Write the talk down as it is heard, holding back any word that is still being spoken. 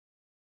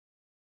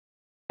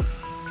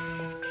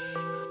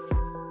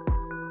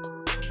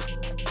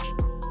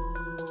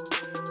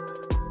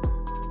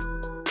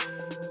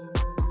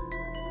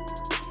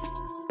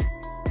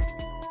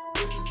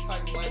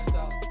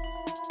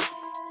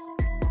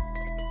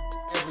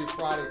every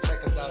Friday.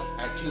 Check us out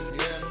at 2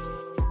 p.m.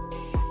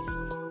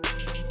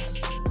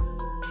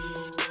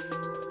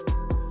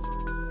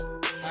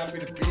 Happy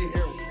to be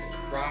here. It's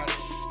Friday.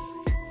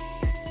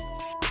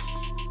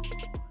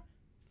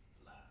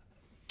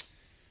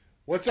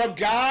 What's up,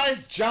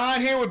 guys? John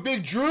here with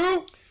Big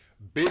Drew.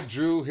 Big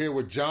Drew here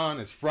with John.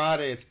 It's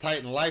Friday. It's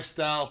Titan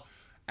Lifestyle.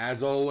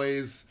 As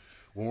always,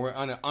 when we're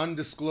on an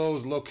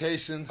undisclosed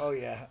location. Oh,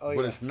 yeah.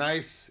 But it's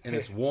nice and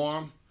it's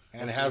warm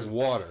and it has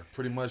water.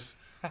 Pretty much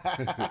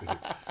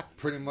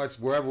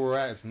wherever we're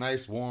at, it's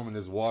nice, warm, and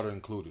there's water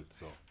included.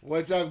 So,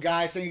 what's up,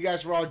 guys? Thank you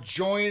guys for all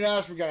joining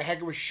us. We got a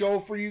heck of a show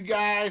for you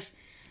guys.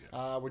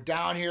 We're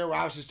down here. We're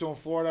obviously still in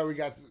Florida. We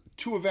got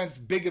 2 events,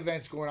 big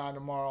events going on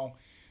tomorrow.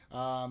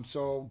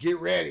 So get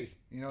ready.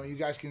 You know, you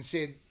guys can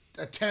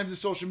attend the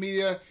social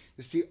media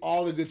to see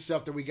all the good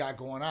stuff that we got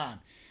going on.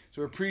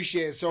 So we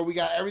appreciate it. So we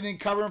got everything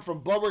covering from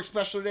blood work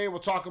special today. We'll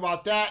talk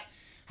about that,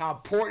 how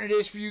important it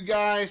is for you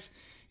guys.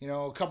 You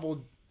know, a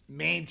couple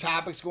main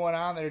topics going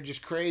on that are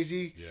just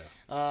crazy.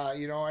 Yeah.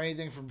 You know,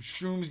 anything from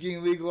shrooms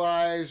getting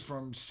legalized,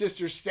 from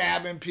sisters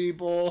stabbing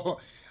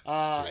people,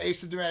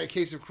 asymptomatic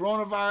case of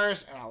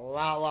coronavirus, and a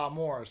lot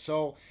more.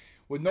 So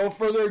with no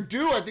further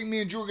ado, I think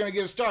me and Drew are going to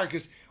get a start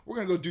because we're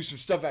going to go do some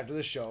stuff after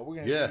this show. We're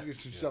going to get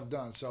some stuff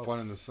done. So fun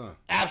in the sun.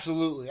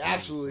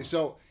 Absolutely.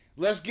 So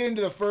let's get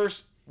into the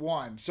first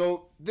one.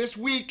 So this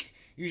week,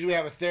 usually we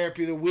have a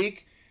therapy of the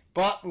week,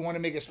 but we want to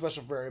make it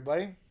special for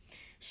everybody.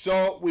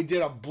 So we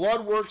did a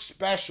blood work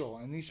special,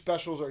 and these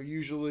specials are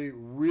usually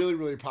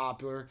really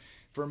popular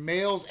for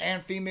males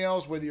and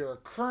females, whether you're a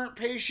current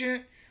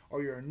patient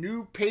or you're a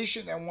new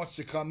patient that wants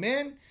to come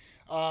in,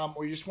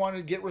 or you just want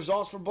to get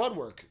results for blood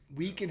work.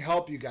 We can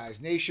help you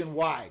guys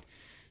nationwide.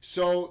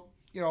 So,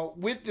 you know,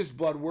 with this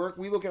blood work,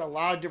 we look at a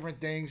lot of different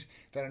things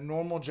that a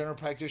normal general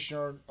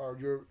practitioner or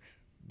your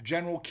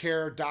general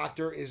care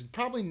doctor is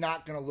probably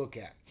not going to look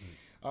at.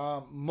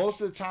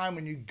 Most of the time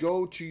when you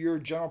go to your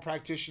general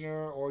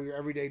practitioner or your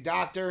everyday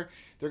doctor,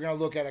 they're going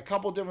to look at a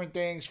couple different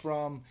things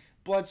from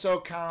blood cell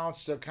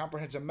counts to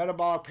comprehensive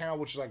metabolic panel,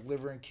 which is like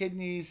liver and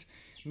kidneys,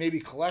 maybe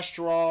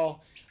cholesterol,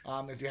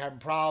 if you're having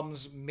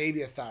problems,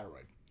 maybe a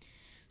thyroid.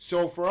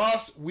 So for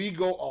us, we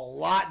go a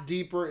lot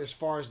deeper as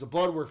far as the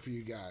blood work for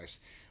you guys.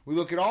 We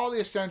look at all the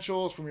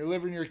essentials from your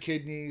liver and your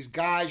kidneys,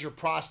 guys, your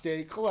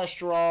prostate,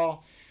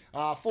 cholesterol,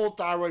 full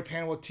thyroid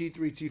panel with T3,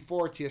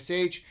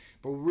 T4, TSH,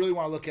 but we really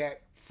want to look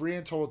at free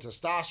and total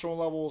testosterone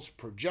levels,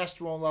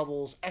 progesterone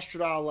levels,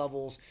 estradiol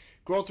levels,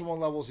 growth hormone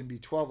levels, and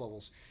B12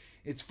 levels.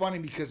 It's funny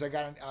because I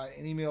got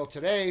an email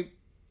today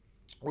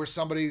where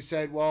somebody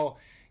said, well,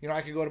 you know,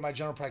 I could go to my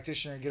general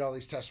practitioner and get all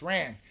these tests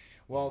ran.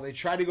 Well, they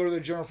tried to go to their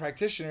general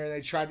practitioner and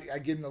I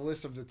gave them the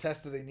list of the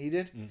tests that they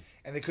needed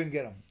and they couldn't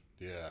get them.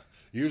 Yeah.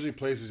 Usually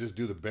places just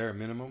do the bare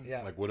minimum,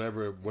 like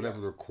whatever the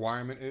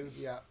requirement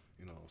is. Yeah.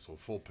 You know, so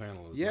full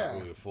panel is not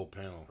really a full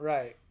panel.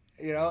 Right.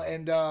 You know,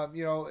 and,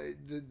 you know,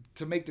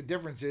 to make the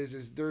difference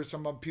is there are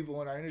some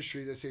people in our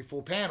industry that say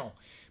full panel,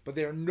 but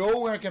they're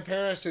nowhere in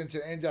comparison to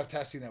the in-depth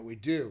testing that we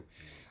do.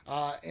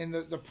 And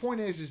the point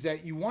is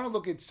that you want to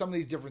look at some of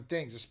these different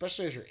things,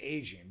 especially as you're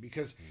aging,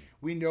 because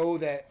we know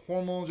that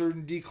hormones are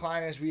in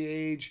decline as we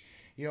age.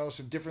 You know,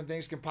 some different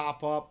things can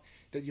pop up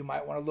that you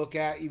might want to look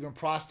at, even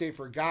prostate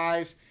for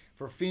guys.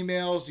 For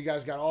females, you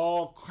guys got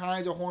all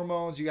kinds of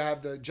hormones. You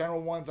have the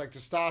general ones like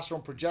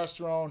testosterone,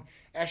 progesterone,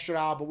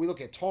 estradiol, but we look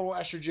at total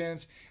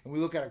estrogens, and we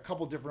look at a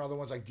couple different other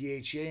ones like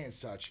DHEA and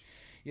such.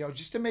 You know,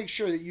 just to make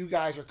sure that you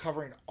guys are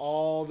covering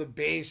all the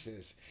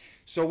bases.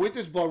 So with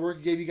this blood work,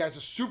 we gave you guys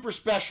a super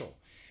special.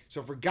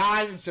 So for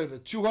guys, instead of the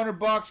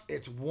 $200,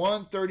 it's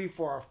 $130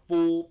 for our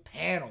full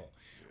panel,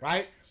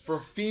 right?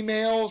 For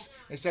females,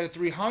 instead of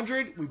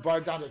 $300, we brought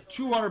it down to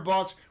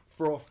 $200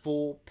 for a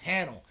full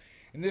panel.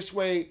 And this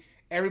way,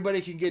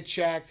 everybody can get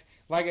checked.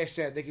 Like I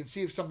said, they can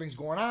see if something's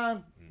going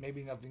on.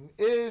 Maybe nothing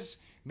is.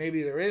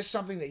 Maybe there is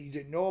something that you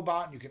didn't know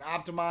about and you can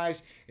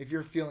optimize. If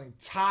you're feeling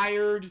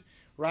tired,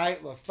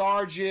 right,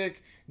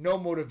 lethargic, no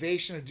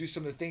motivation to do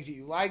some of the things that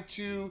you like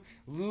to,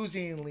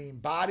 losing lean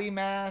body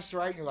mass,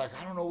 right? You're like,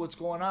 I don't know what's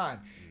going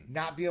on.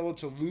 Not be able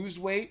to lose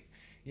weight.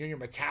 You know, your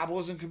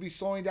metabolism could be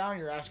slowing down.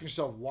 You're asking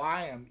yourself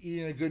why. I'm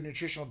eating a good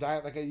nutritional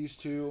diet like I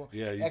used to.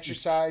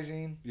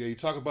 Exercising. You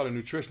talk about a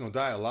nutritional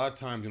diet. A lot of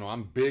times, you know,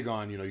 I'm big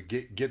on, you know, you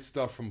get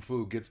stuff from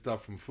food,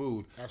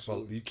 Absolutely.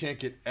 But you can't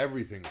get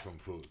everything from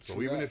food.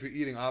 So even if you're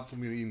eating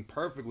optimally, you're eating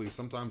perfectly,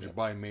 sometimes your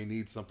body may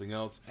need something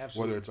else.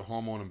 Whether it's a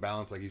hormone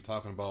imbalance like he's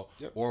talking about,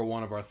 or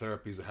one of our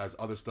therapies that has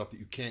other stuff that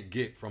you can't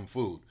get from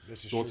food.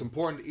 So it's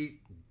important to eat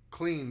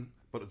clean,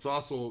 but it's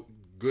also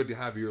good to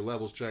have your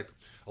levels checked.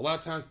 A lot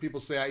of times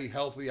people say I eat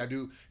healthy. I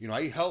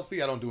eat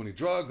healthy. I don't do any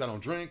drugs. I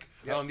don't drink.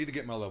 I don't need to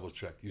get my levels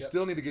checked. You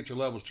still need to get your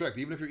levels checked.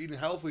 Even if you're eating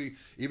healthy,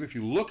 even if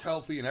you look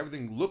healthy and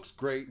everything looks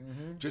great,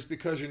 just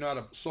because you're not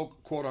a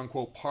quote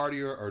unquote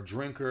partier or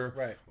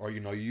drinker, or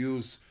you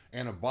use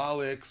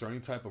anabolics or any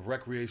type of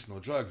recreational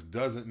drugs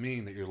doesn't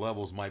mean that your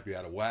levels might be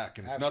out of whack.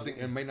 And it's nothing.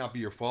 It may not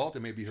be your fault.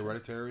 It may be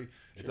hereditary.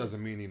 It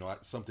doesn't mean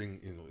something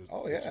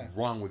it's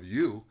wrong with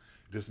you.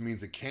 just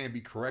means it can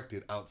be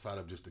corrected outside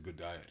of just a good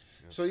diet.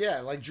 So yeah,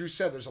 like Drew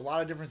said, there's a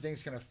lot of different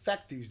things can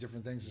affect these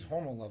different things as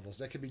hormone levels.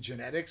 That could be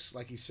genetics,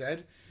 like he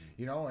said,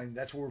 you know, and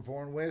that's what we're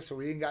born with. So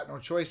we ain't got no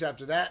choice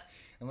after that,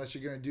 unless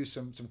you're going to do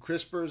some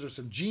CRISPRs or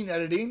some gene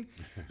editing,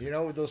 you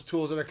know, with those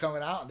tools that are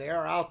coming out. They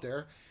are out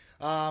there.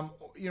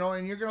 You know,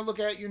 and you're going to look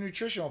at your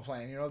nutritional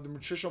plan. You know, the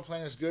nutritional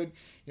plan is good.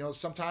 You know,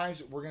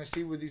 sometimes we're going to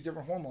see with these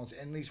different hormones,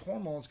 and these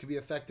hormones can be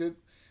affected,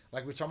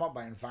 like we're talking about,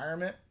 by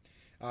environment.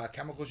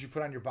 Chemicals you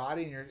put on your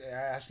body, and you're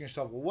asking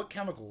yourself, well, what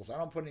chemicals? I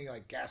don't put any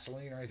like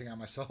gasoline or anything on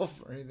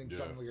myself or anything,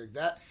 something like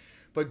that.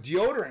 But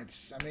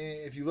deodorants, I mean,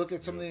 if you look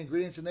at some of the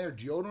ingredients in there,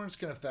 deodorants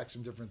can affect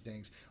some different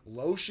things.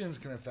 Lotions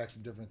can affect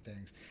some different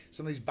things.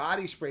 Some of these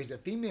body sprays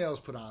that females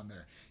put on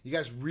there. You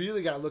guys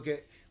really got to look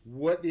at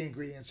what the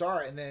ingredients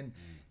are, and then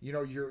you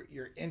know you're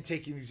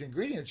intaking these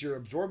ingredients, you're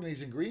absorbing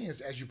these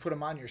ingredients as you put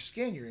them on your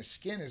skin. Your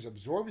skin is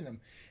absorbing them,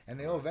 and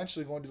they'll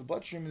eventually go into the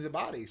bloodstream of the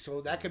body. So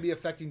that could be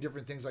affecting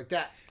different things like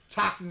that.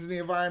 Toxins in the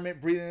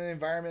environment, breathing in the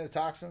environment, the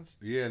toxins.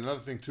 Yeah, another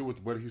thing too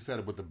with what he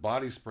said with the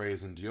body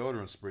sprays and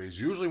deodorant sprays.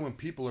 Usually when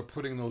people are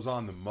putting those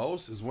on the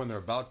most is when they're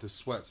about to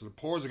sweat. So the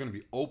pores are going to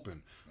be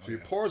open. So your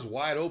pores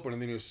wide open, and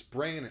then you're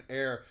spraying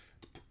air.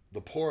 The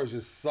pores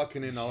just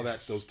sucking in all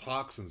those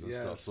toxins and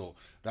stuff. So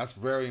that's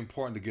very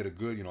important to get a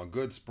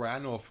good spray. I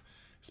know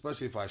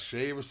especially if I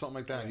shave or something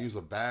like that and use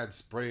a bad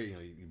spray, you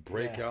know, you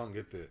break out and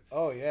get the.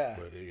 Oh yeah.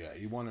 But yeah,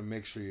 you want to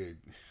make sure your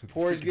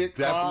pores get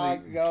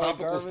clogged.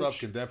 Topical stuff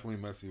can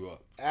definitely mess you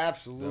up.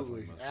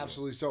 Absolutely,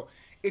 absolutely. So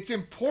it's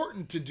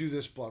important to do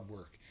this blood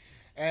work.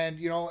 And,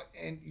 you know,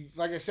 and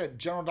like I said,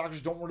 general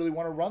doctors don't really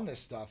want to run this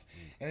stuff.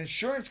 And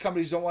insurance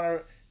companies don't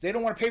want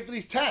to pay for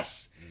these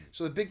tests.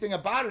 So the big thing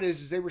about it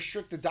is they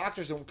restrict the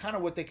doctors and kind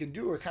of what they can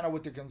do or kind of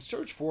what they can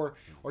search for,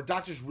 or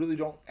doctors really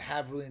don't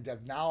have really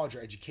in-depth knowledge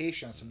or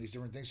education on some of these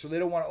different things. So they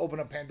don't want to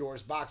open up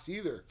Pandora's box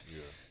either.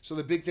 Yeah. So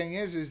the big thing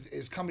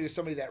is coming to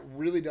somebody that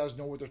really does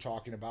know what they're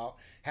talking about,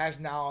 has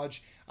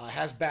knowledge,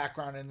 has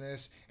background in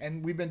this,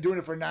 and we've been doing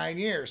it for 9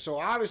 years. So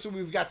obviously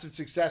we've got some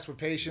success with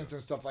patients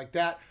and stuff like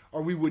that,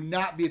 or we would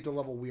not be at the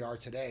level we are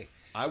today.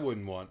 I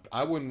wouldn't want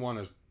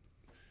to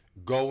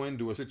go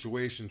into a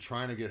situation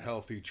trying to get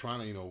healthy, trying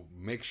to, you know,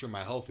 make sure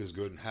my health is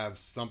good and have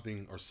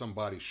something or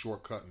somebody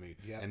shortcut me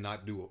and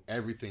not do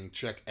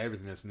check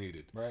everything that's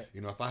needed. Right.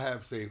 You know, if I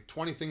have, say,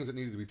 20 things that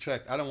needed to be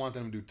checked, I don't want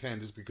them to do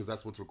 10 just because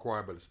that's what's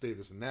required by the state,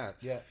 this and that.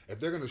 Yeah.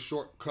 If they're going to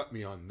shortcut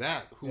me on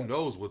that, who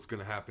knows what's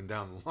going to happen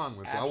down the long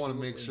run. So I want to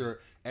make sure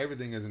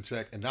everything is in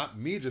check, and not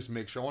me just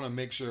make sure. I want to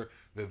make sure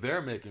that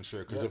they're making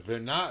sure, because if they're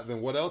not,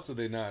 then what else are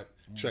they not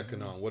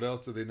checking on? What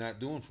else are they not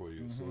doing for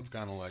you? So it's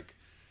kind of like,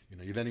 you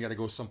know, then you got to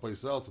go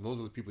someplace else, and those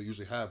are the people that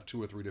usually have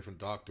 2 or 3 different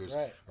doctors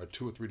or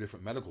 2 or 3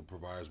 different medical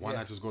providers. Why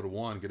not just go to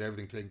one, get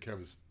everything taken care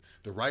of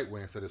the right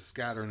way instead of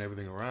scattering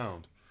everything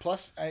around?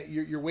 Plus,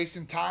 you're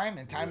wasting time,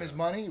 and time is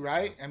money,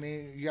 right? I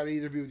mean, you got to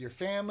either be with your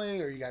family,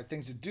 or you got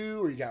things to do,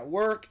 or you got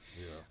work.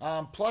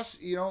 Yeah.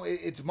 Plus, you know,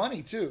 it's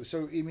money too.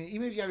 So I mean,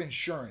 even if you have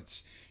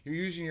insurance, you're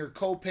using your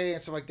copay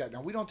and stuff like that.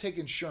 Now, we don't take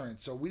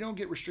insurance, so we don't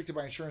get restricted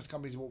by insurance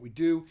companies in what we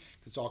do.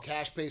 It's all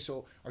cash pay,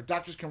 so our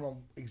doctors can run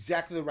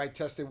exactly the right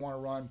tests they want to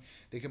run.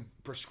 They can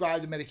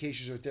prescribe the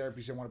medications or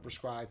therapies they want to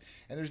prescribe,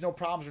 and there's no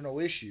problems or no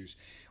issues.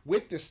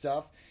 With this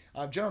stuff,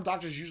 general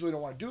doctors usually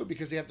don't want to do it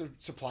because they have to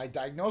supply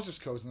diagnosis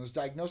codes, and those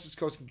diagnosis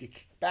codes can get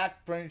kicked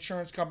back from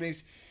insurance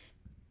companies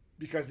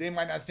because they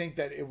might not think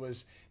that it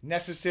was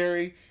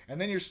necessary,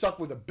 and then you're stuck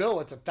with a bill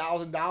that's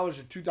 $1,000 or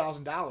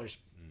 $2,000.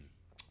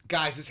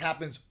 Guys, this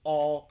happens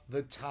all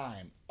the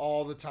time.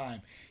 All the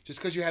time. Just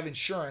because you have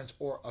insurance,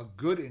 or a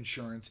good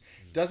insurance,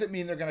 doesn't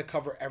mean they're going to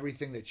cover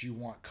everything that you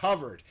want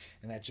covered.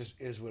 And that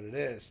just is what it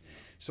is.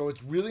 So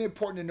it's really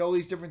important to know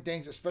these different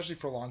things, especially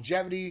for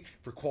longevity,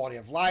 for quality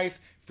of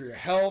life, for your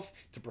health,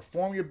 to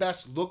perform your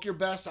best, look your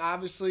best,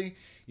 obviously.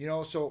 You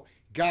know, so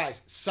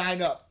guys,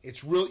 sign up.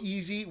 It's real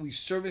easy. We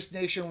service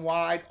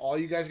nationwide. All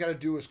you guys got to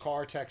do is call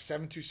or text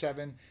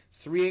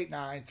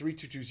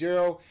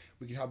 727-389-3220.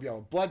 We can help you out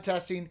with blood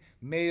testing,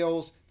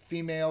 males,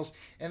 females,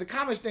 and the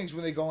common things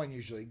when they go in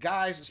usually,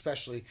 guys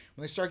especially,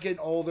 when they start getting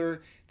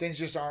older, things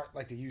just aren't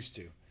like they used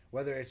to.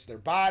 Whether it's their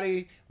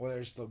body, whether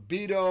it's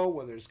libido,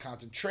 whether it's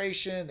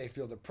concentration, they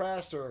feel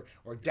depressed or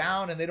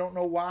down and they don't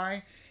know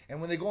why. And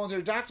when they go into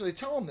their doctor, they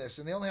tell them this,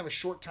 and they only have a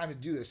short time to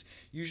do this.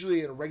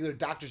 Usually at a regular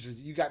doctor's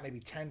visit, you got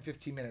maybe 10,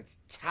 15 minutes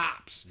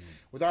tops.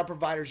 With our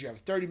providers, you have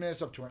 30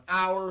 minutes up to an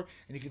hour,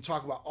 and you can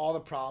talk about all the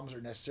problems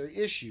or necessary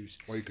issues.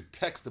 Or you could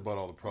text about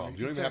all the problems.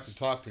 You don't even have to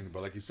talk to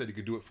anybody. Like you said, you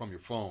could do it from your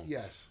phone.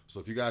 Yes. So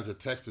if you guys are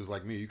texters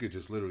like me, you could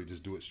just literally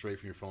just do it straight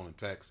from your phone and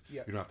text.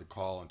 Yep. You don't have to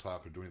call and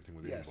talk or do anything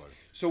with anybody.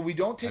 So we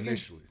don't take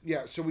initially.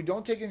 So we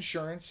don't take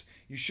insurance.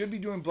 You should be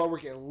doing blood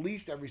work at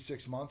least every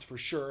 6 months for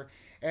sure.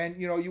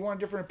 And you know, you want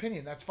a different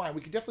opinion, that's fine.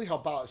 We can definitely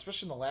help out,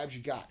 especially in the labs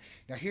you got.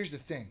 Now here's the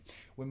thing.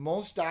 When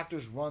most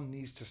doctors run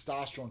these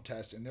testosterone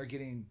tests and they're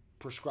getting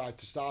prescribe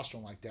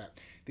testosterone like that.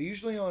 They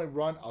usually only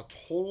run a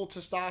total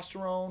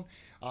testosterone.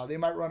 They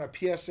might run a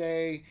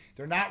PSA.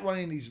 They're not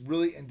running these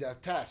really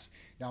in-depth tests.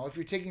 Now, if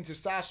you're taking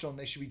testosterone,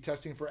 they should be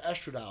testing for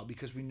estradiol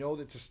because we know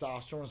that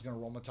testosterone is going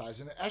to aromatize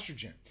into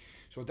estrogen.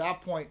 So at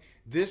that point,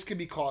 this could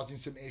be causing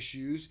some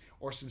issues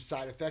or some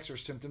side effects or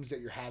symptoms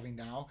that you're having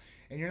now,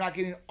 and you're not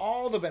getting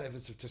all the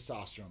benefits of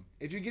testosterone.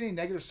 If you're getting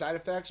negative side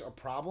effects or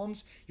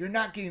problems, you're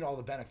not getting all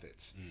the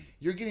benefits.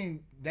 You're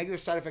getting negative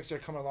side effects that are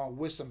coming along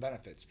with some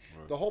benefits.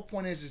 Right. The whole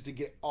point is to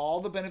get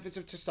all the benefits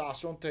of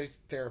testosterone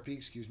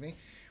therapy,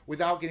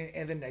 without getting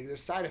any negative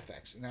side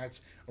effects. And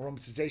that's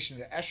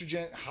aromatization of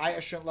estrogen, high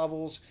estrogen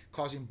levels,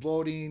 causing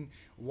bloating,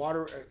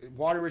 water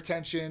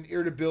retention,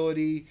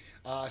 irritability,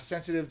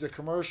 sensitive to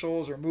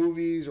commercials or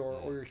movies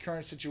or your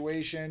current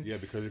situation. Yeah,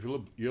 because if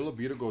your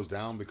libido goes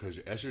down because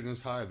your estrogen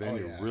is high, then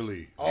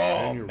really...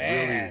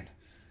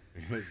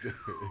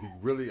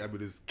 really, I mean,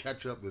 this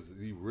catch up.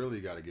 You really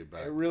got to get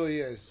back. It really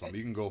is. So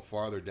you can go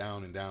farther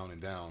down and down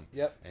and down.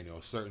 Yep. And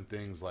certain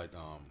things like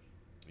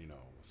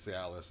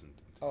Cialis and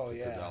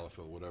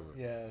tadalafil, whatever.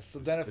 Yeah. So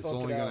it's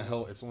only gonna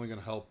help. It's only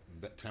gonna help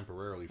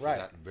temporarily for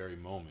that very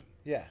moment.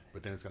 Yeah.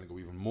 But then it's gonna go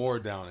even more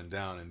down and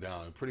down and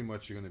down, and pretty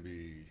much you're gonna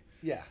be.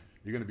 Yeah.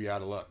 You're going to be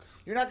out of luck.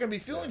 You're not going to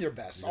be feeling your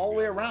best all the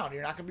way around.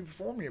 You're not going to be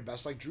performing your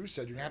best, like Drew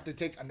said. You're going to have to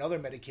take another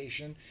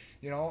medication.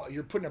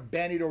 You're putting a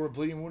Band-Aid over a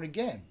bleeding wound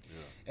again.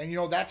 Yeah.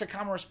 And, that's a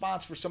common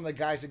response for some of the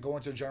guys that go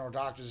into general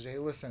doctors and say, hey,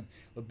 listen,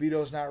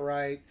 libido's not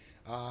right.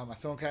 I'm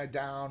feeling kind of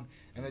down.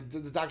 And the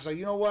doctor's like,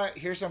 you know what?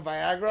 Here's some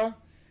Viagra.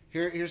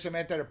 Here's some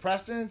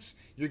antidepressants.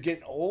 You're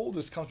getting old.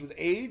 This comes with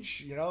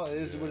age. It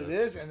is what it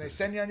is. And they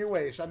send you on your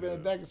way. They send you on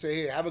the back and say,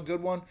 hey, have a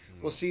good one.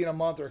 We'll see you in a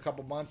month or a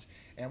couple months,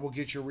 and we'll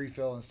get your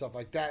refill and stuff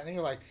like that. And then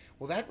you're like,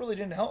 well, that really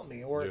didn't help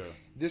me. Or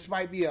this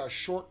might be a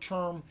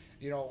short-term,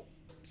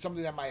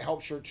 something that might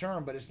help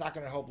short-term, but it's not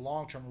going to help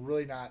long-term.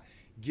 Really not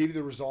give you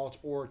the results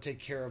or take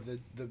care of the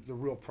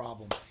real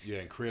problem. Yeah,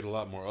 and create a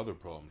lot more other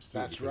problems too.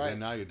 That's because right. then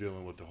now you're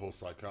dealing with the whole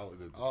psychology,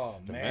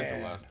 the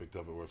mental aspect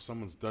of it, where if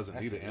someone doesn't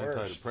need an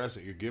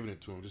antidepressant, you're giving it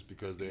to them just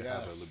because they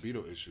have a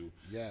libido issue.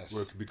 Yes.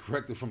 Where it could be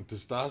corrected from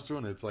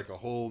testosterone, it's like a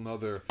whole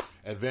nother,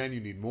 and then you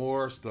need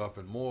more stuff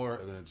and more,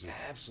 and then it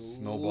just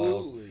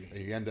snowballs,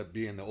 and you end up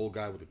being the old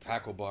guy with the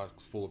tackle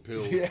box full of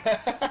pills. Yeah.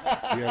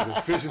 He has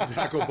a fishing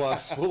tackle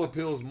box full of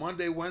pills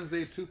Monday,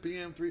 Wednesday, 2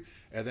 p.m., 3,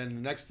 and then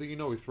the next thing you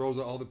know, he throws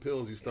out all the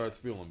pills. He starts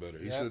feeling better.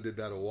 He should have did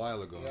that a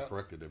while ago and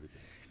corrected everything.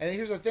 And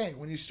here's the thing.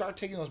 When you start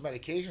taking those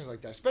medications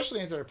like that,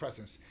 especially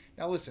antidepressants.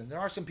 Now, listen, there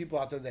are some people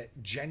out there that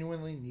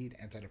genuinely need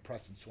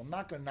antidepressants, so I'm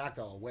not going to knock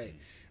that all away.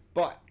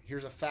 But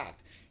here's a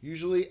fact.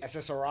 Usually,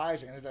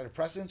 SSRIs and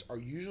antidepressants are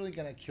usually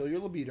going to kill your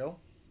libido,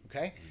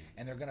 okay?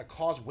 And they're going to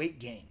cause weight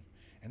gain.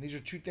 And these are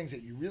two things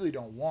that you really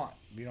don't want.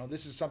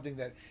 This is something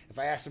that if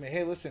I ask somebody,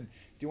 hey, listen,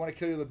 do you want to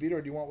kill your libido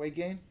or do you want weight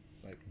gain?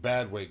 Like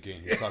bad weight gain.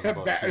 He's talking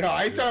about. No,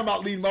 I ain't talking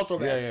about lean muscle.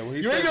 Yeah. When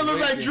you ain't gonna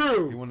look like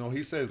Drew. No,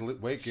 he says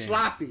weight gain.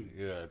 Sloppy.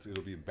 Yeah,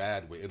 it'll be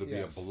bad weight. It'll be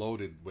a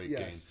bloated weight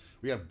gain.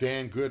 We have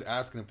Dan Good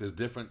asking if there's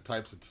different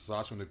types of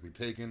testosterone that can be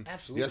taken.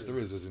 Absolutely. Yes, there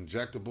is. There's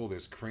injectable.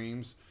 There's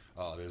creams.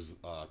 There's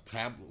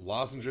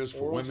lozenges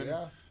for women.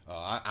 Yeah.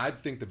 I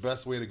think the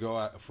best way to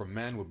go for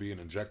men would be an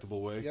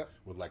injectable way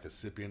with like a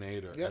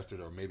cypionate or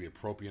ester or maybe a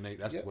propionate.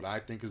 That's what I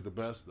think is the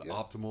best, the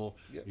optimal.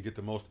 You get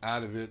the most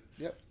out of it.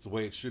 It's the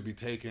way it should be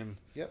taken.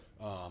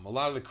 A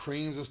lot of the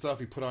creams and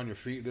stuff you put on your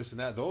feet, this and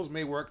that, those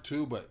may work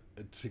too, but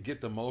to get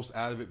the most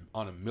out of it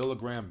on a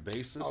milligram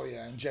basis. Oh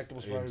yeah,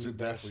 injectables probably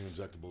definitely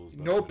injectables.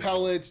 No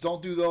pellets,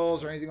 don't do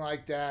those or anything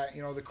like that.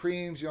 The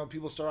creams,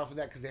 people start off with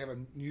that because they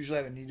usually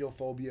have a needle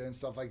phobia and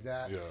stuff like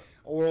that. Yeah.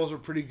 Orals are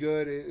pretty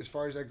good as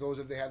far as that goes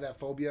if they have that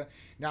phobia.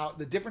 Now,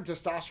 the different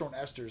testosterone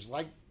esters,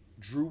 like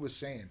Drew was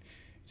saying,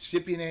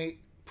 cypionate,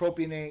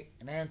 propionate,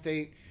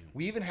 enanthate.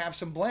 We even have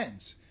some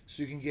blends.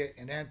 So you can get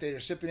enanthate or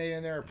cypionate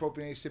in there, or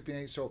propionate,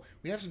 cypionate. So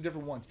we have some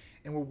different ones.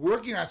 And we're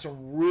working on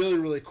some really,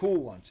 really cool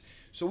ones.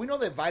 So we know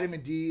that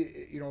vitamin D,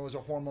 is a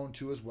hormone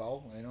too as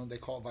well. They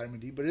call it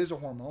vitamin D, but it is a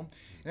hormone.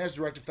 And it has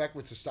direct effect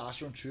with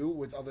testosterone too,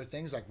 with other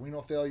things like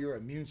renal failure,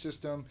 immune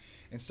system,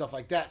 and stuff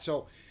like that.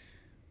 So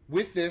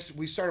with this,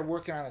 we started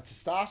working on a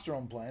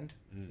testosterone blend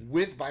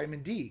with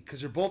vitamin D because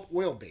they're both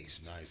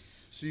oil-based.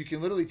 Nice. So you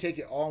can literally take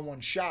it all in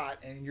one shot,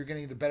 and you're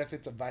getting the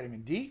benefits of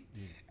vitamin D,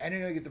 and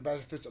you're going to get the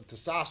benefits of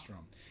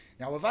testosterone.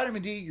 Now, with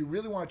vitamin D, you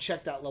really want to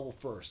check that level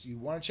first. You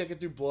want to check it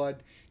through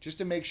blood just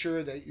to make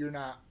sure that you're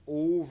not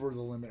over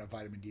the limit of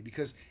vitamin D.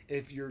 Because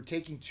if you're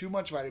taking too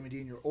much vitamin D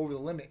and you're over the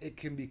limit, it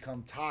can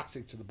become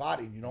toxic to the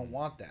body, and you don't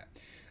want that.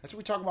 That's what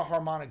we talk about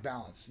harmonic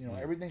balance.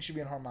 Everything should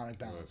be in harmonic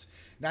balance.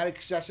 Not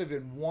excessive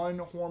in one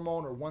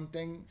hormone or one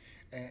thing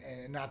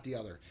and not the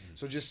other.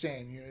 So just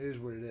saying, it is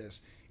what it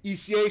is.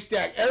 ECA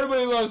stack.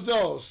 Everybody loves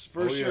those,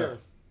 for sure.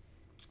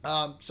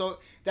 So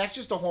that's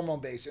just a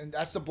hormone base, and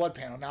that's the blood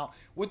panel. Now,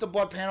 with the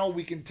blood panel,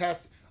 we can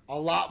test a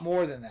lot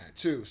more than that,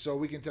 too. So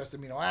we can test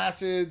amino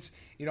acids,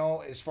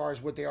 as far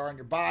as what they are in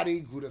your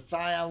body,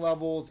 glutathione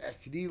levels,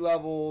 STD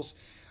levels,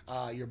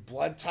 your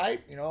blood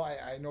type. You know,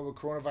 I know with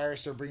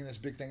coronavirus they're bringing this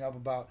big thing up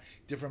about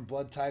different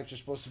blood types are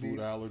supposed to be. Food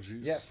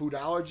allergies. Yeah, food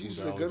allergies is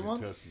a good one.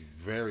 Test is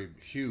very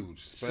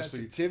huge,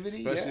 especially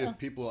sensitivity. If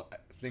people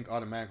think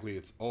automatically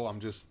it's I'm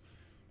just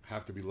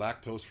have to be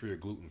lactose free or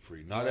gluten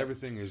free. Not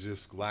everything is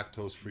just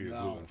lactose free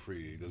or gluten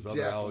free. There's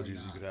other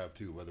allergies you could have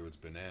too, whether it's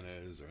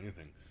bananas or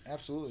anything.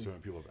 Absolutely.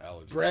 Certain people have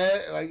allergies.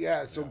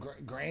 Bread, so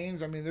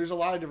grains. I mean, there's a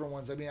lot of different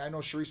ones. I mean, I know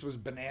Sharice was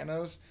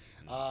bananas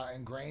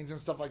and grains and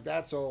stuff like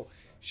that, so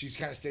she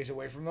kind of stays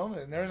away from them.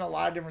 And there's a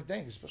lot of different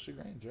things, especially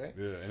grains, right?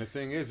 Yeah, and the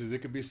thing is it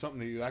could be something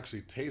that you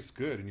actually taste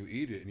good and you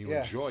eat it and you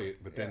enjoy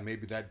it, but then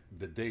maybe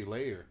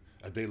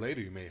a day later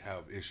you may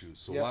have issues.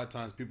 So a lot of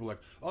times people are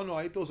like, oh no,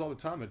 I eat those all the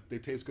time. They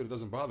taste good. It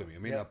doesn't bother me.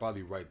 It may not bother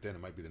you right then.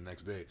 It might be the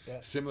next day.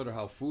 Similar to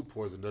how food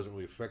poison doesn't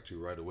really affect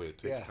you right away. It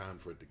takes time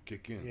for it to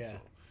kick in. So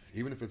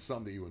even if it's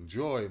something that you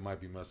enjoy, it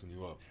might be messing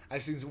you up.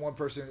 I've seen one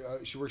person,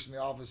 she works in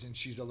the office and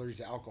she's allergic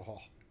to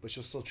alcohol, but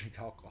she'll still drink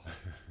alcohol.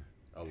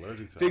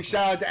 Allergic to Big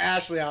alcohol. Shout out to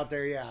Ashley out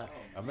there,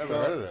 I've never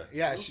heard of that.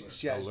 Yeah,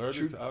 she has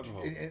allergic to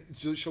alcohol. And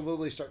she'll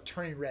literally start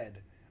turning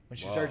red when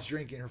she starts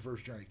drinking her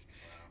first drink.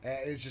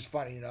 It's just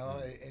funny, you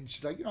know. And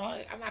she's like, you know,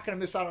 I'm not going to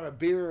miss out on a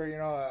beer or, you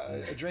know,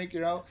 a drink,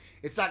 you know.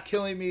 It's not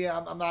killing me.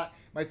 I'm not,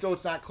 my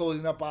throat's not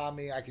closing up on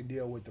me. I can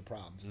deal with the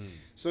problems.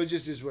 So it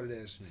just is what it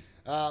is.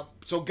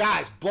 So,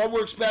 guys, blood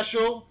work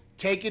special.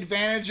 Take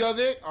advantage of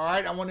it, all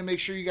right? I want to make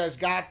sure you guys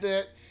got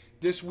that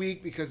this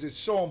week because it's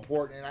so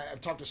important. And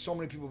I've talked to so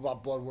many people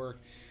about blood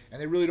work,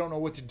 and they really don't know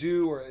what to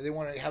do or they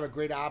want to have a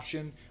great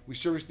option. We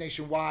service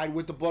nationwide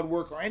with the blood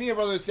work or any of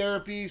our other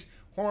therapies,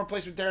 hormone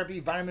replacement therapy,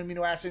 vitamin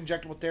amino acid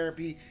injectable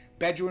therapy,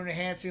 bedroom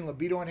enhancing,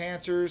 libido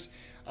enhancers,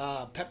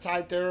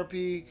 peptide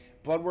therapy,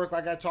 blood work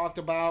like I talked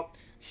about,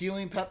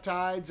 healing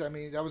peptides. I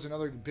mean, that was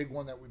another big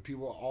one that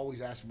people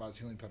always ask about is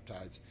healing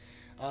peptides.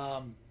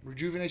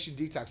 Rejuvenation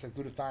detox like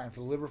glutathione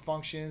for the liver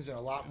functions and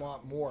a lot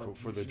more.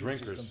 For the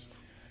drinkers. System.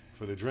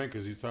 For the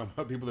drinkers, he's talking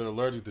about people that are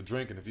allergic to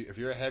drinking. If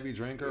you're a heavy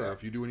drinker or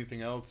if you do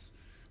anything else,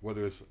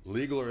 whether it's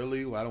legal or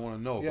illegal, I don't want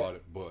to know about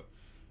it. But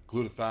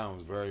glutathione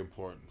is very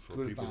important for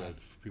people that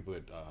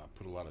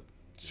put a lot of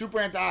super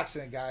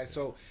antioxidant, guys.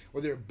 So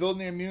whether you're building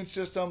the immune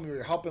system, or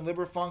you're helping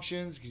liver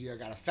functions, because you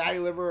got a fatty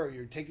liver, or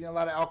you're taking a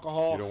lot of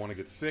alcohol. You don't want to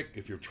get sick.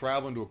 If you're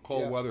traveling to a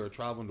cold weather or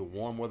traveling to a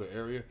warm weather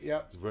area,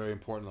 it's very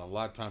important. A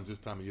lot of times this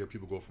time of year,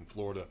 people go from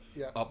Florida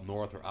up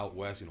north or out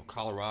west, you know,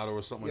 Colorado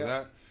or something like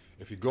that.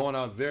 If you're going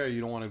out there, you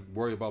don't want to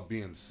worry about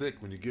being sick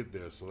when you get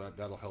there. So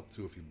that'll help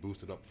too if you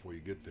boost it up before you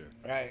get there.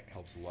 Right.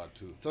 Helps a lot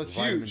too. So it's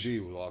vitamin huge.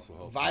 D will also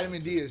help.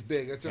 Vitamin D is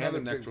big. That's another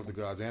and the nectar of the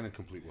gods and a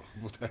complete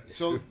with that.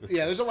 So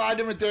there's a lot of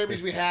different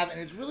therapies we have,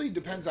 and it really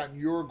depends on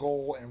your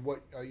goal and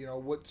what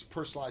what's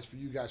personalized for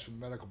you guys from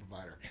the medical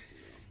provider.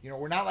 You know,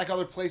 we're not like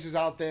other places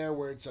out there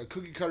where it's a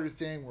cookie cutter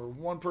thing where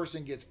one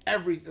person gets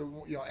every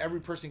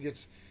person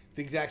gets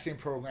the exact same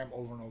program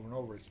over and over and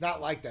over. It's not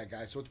like that,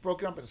 guys. So it's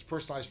broken up and it's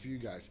personalized for you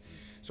guys.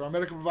 So our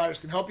medical providers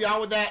can help you out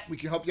with that. We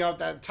can help you out with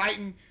that at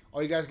Titan.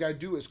 All you guys got to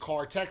do is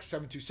call or text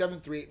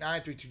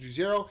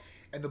 727-389-3220.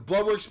 And the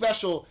blood work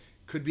special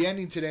could be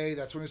ending today.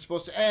 That's when it's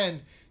supposed to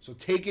end. So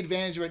take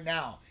advantage of it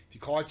now. If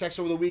you call or text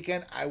over the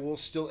weekend, I will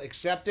still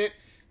accept it.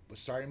 But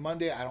starting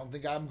Monday, I don't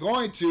think I'm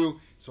going to.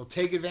 So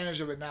take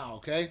advantage of it now,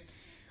 okay?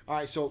 All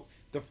right, so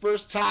the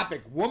first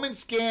topic, woman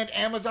scanned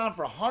Amazon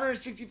for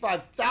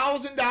 $165,000.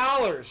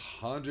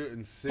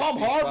 $165,000 Palm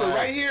Harbor,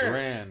 right here.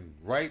 Grand,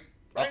 right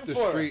up the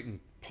street in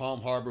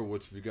Palm Harbor,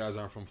 which if you guys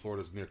aren't from Florida,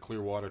 it's near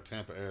Clearwater,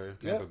 Tampa area,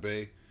 Tampa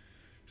Bay.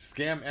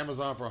 Scammed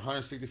Amazon for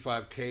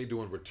 $165K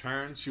doing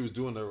returns. She was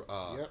doing the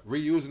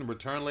reusing the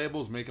return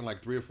labels, making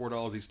like $3 or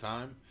 $4 each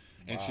time.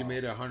 And she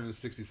made it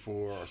 $164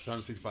 or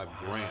 $165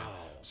 grand.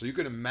 So you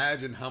can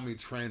imagine how many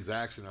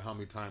transactions or how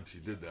many times she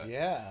did that.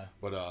 Yeah.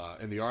 But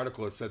in the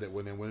article, it said that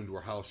when they went into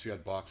her house, she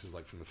had boxes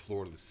like from the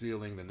floor to the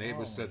ceiling. The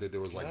neighbors said that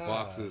there was like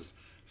boxes,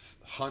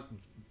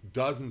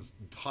 dozens,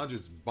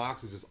 hundreds of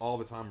boxes just all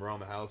the time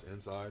around the house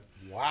inside.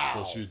 Wow.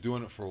 So she was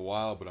doing it for a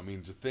while. But I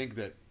mean, to think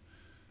that,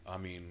 I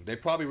mean, they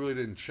probably really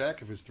didn't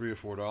check if it's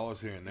 $3 or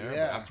 $4 here and there.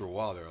 Yeah. But after a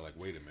while, they were like,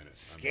 wait a minute.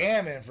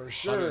 Scamming for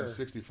sure.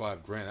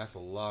 $165 grand. That's a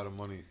lot of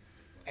money.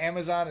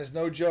 Amazon is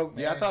no joke,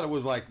 man. Yeah, I thought it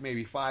was like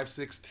maybe 5,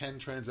 6, 10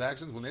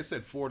 transactions. When they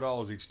said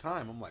 $4 each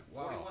time, I'm like,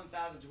 wow.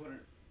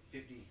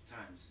 41,250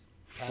 times.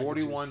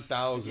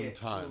 41,000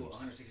 times.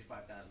 $165,000.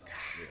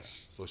 Yeah.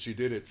 So she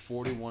did it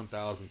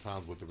 41,000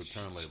 times with the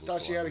return label. She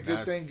thought she had a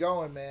good thing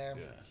going, man.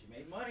 Yeah. She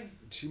made money.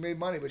 She made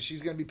money, but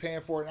she's going to be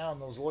paying for it now in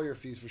those lawyer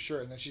fees for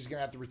sure. And then she's going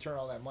to have to return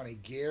all that money.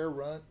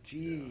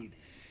 Guaranteed.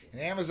 And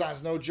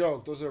Amazon's no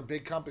joke. Those are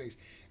big companies.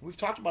 And we've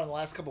talked about it in the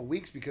last couple of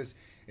weeks because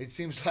it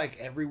seems like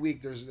every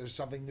week there's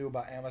something new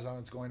about Amazon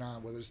that's going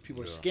on. Whether it's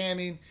people are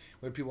scamming,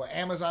 whether people at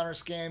Amazon are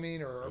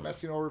scamming or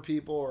messing over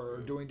people or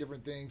doing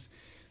different things.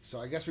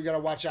 So I guess we got to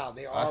watch out.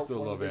 They are. I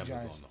still love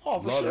Amazon. Oh,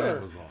 for love sure.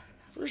 Amazon.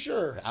 For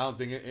sure. I don't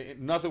think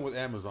nothing with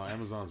Amazon.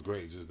 Amazon's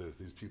great. Just that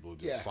these people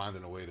just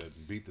finding a way to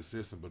beat the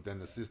system, but then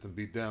the system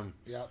beat them.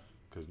 Yep.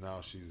 Because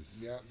now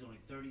she's. Yep. She's only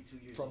 32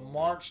 years From old.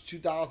 March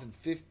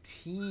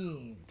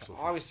 2015 to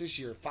August this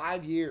year,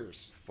 5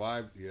 years.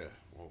 5, yeah.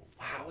 Oh,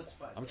 Wow, what's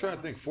five? I'm trying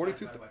to think.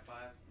 42. Divided by 5.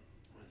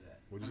 What is that?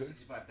 What'd you say?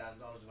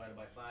 $165,000 divided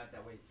by 5.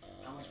 That way,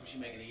 how much was she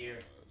making a year?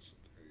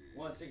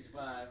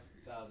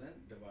 165,000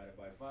 divided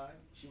by 5.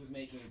 She was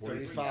making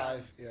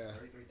 35. Yeah.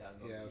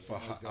 $33,000. Yeah.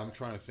 But I'm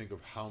trying to think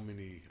of how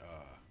many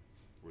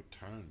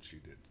returns she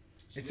did.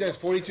 It says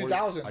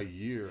 42,000 a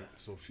year. Yeah.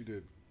 So if she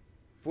did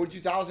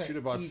 42,000. She did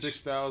about each.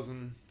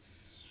 6,000.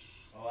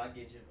 Oh, I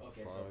get you.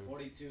 Okay, so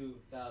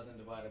 42,000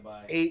 divided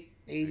by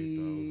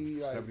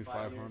 880.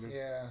 7,500.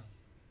 Yeah.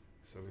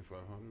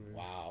 7,500.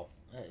 Wow,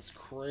 that is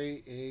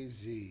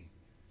crazy.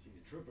 She's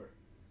a trooper.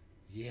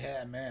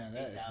 Yeah, man,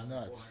 that is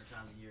nuts. 400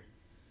 times a year.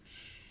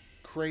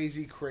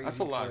 Crazy. That's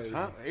a lot of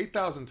time.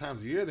 8,000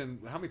 times a year. Then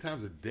how many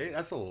times a day?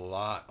 That's a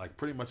lot. Like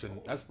pretty much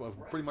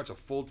pretty much a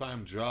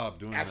full-time job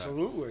doing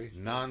Absolutely.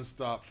 that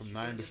nonstop from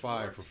 9 to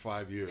 5 for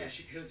 5 years. Yeah,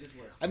 she could have just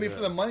worked. I mean,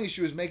 for the money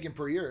she was making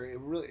per year,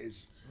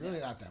 it's really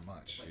not that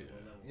much. Yeah.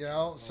 You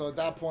know, so at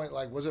that point,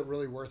 like, was it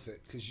really worth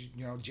it? Because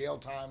you know, jail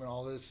time and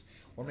all this,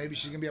 or maybe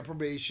she's gonna be on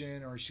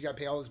probation, or she got to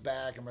pay all this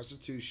back and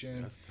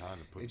restitution. That's time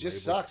to put. It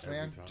just labels sucks, every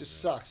man. time,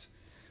 Just yeah. sucks.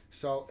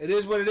 So it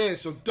is what it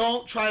is. So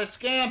don't try to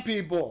scam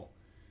people.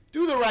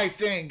 Do the right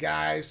thing,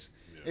 guys.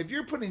 Yeah. If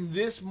you're putting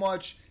this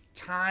much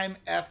time,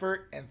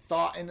 effort, and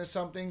thought into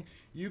something,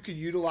 you could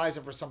utilize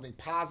it for something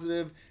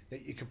positive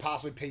that you could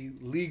possibly pay you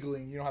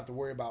legally, and you don't have to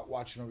worry about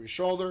watching over your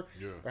shoulder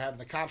or having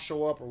the cops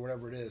show up or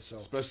whatever it is. So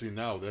especially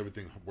now with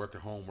everything work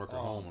at home. I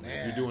mean,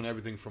 if you're doing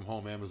everything from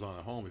home, Amazon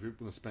at home, if you're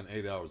going to spend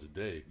 8 hours a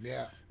day,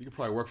 you could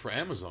probably work for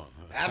Amazon.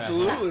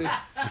 Absolutely.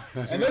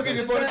 And look at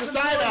your bonus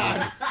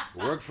aside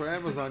on. Work for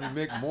Amazon, you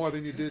make more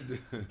than you did.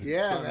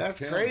 Yeah, man,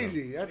 that's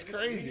crazy. That's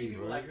crazy.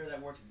 People like her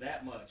that works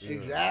that much.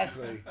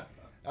 Exactly.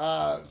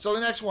 So the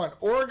next one,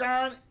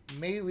 Oregon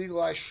may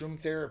legalize shroom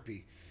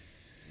therapy.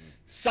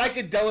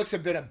 Psychedelics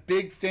have been a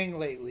big thing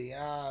lately.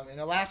 In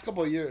the last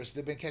couple of years,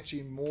 they've been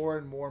catching more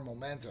and more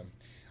momentum.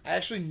 I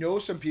actually know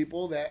some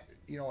people that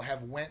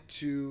have went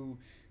to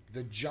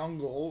the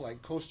jungle,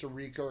 like Costa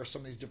Rica or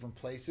some of these different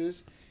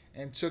places,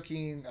 and took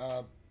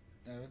I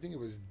think it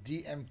was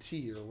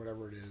DMT or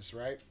whatever it is,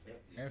 right?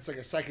 Yep. And it's like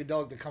a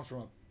psychedelic that comes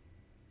from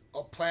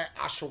a plant,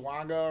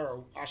 ashwagandha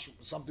or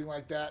something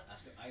like that.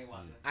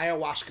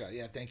 Ayahuasca,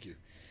 yeah, thank you.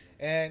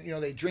 And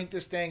they drink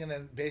this thing, and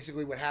then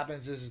basically what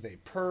happens is they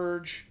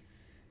purge,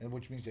 and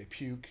which means they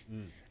puke,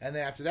 and then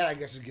after that, I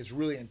guess it gets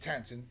really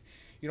intense. And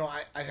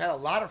I've had a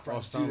lot of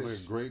friends. Sounds do this.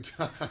 like a great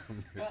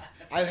time.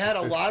 I've had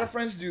a lot of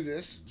friends do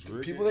this.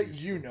 People that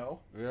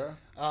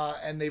Yeah.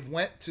 and they've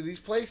went to these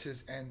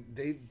places, and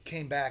they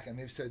came back, and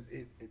they've said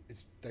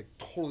it's like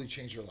totally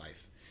changed their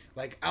life,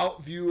 like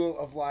out view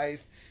of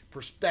life.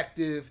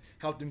 Perspective,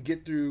 helped them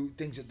get through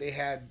things that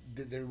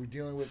they were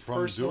dealing with from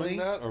personally. Doing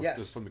that, or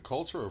yes. from the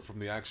culture, or from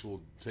the actual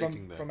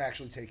taking that? From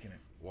actually taking it.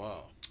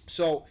 Wow.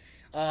 So,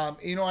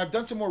 I've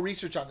done some more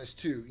research on this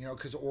too,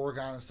 because of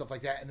Oregon and stuff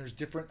like that, and there's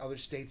different other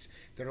states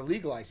that are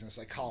legalizing this,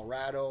 like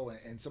Colorado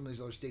and some of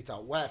these other states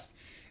out west.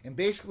 And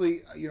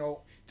basically,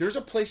 there's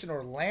a place in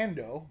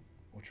Orlando,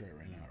 which we're at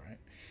right now, right?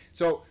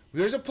 So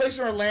there's a place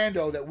in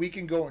Orlando that we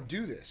can go and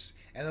do this.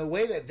 And the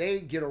way that they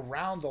get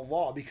around the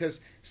law, because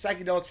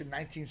psychedelics in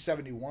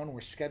 1971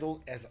 were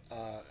scheduled as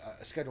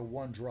a Schedule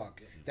 1 drug.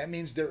 That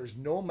means there is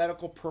no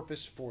medical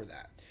purpose for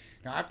that.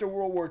 Now, after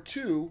World War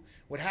II,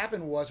 what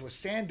happened was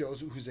Sandoz,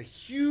 who's a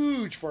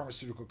huge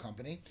pharmaceutical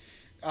company,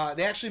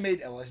 they actually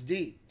made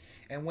LSD.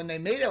 And when they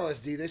made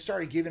LSD, they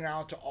started giving it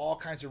out to all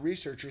kinds of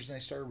researchers, and they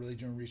started really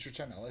doing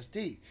research on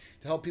LSD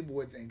to help people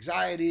with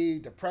anxiety,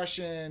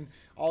 depression,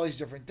 all these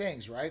different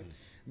things, right?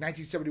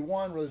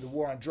 1971, really the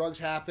war on drugs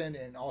happened,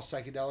 and all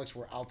psychedelics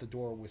were out the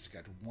door with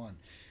Schedule 1.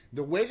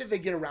 The way that they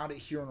get around it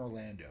here in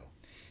Orlando,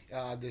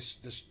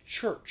 this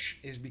church,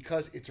 is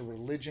because it's a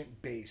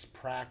religion-based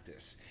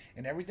practice.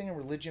 And everything in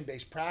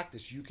religion-based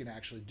practice you can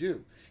actually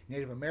do.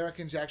 Native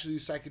Americans actually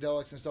use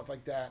psychedelics and stuff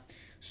like that.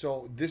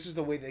 So this is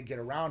the way they get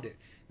around it.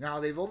 Now,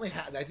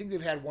 I think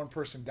they've had one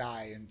person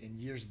die in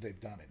years that they've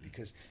done it,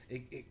 because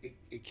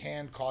it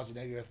can cause a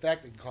negative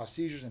effect. It can cause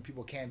seizures, and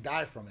people can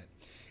die from it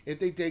if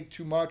they take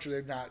too much,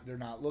 or they're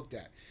not looked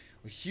at.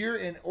 Here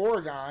in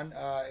Oregon,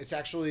 it's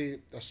actually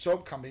a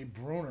soap company,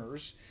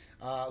 Brunner's,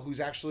 who's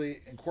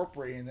actually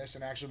incorporating this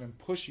and actually been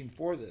pushing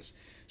for this.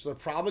 So they're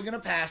probably going to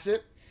pass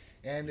it,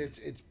 and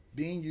it's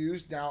being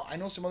used. Now, I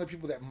know some other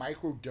people that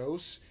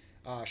microdose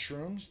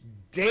shrooms,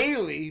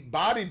 daily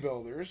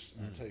bodybuilders,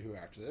 I'll tell you who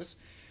after this,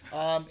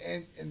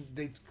 and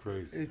they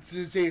crazy.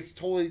 It's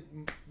totally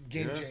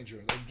game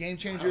changer. Like game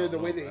changer, the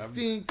way they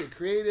think, they're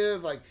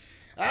creative, like.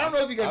 I don't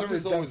know if you guys I've ever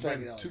just done always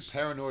been psychedelics. too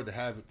paranoid to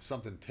have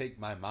something take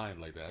my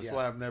mind like that. That's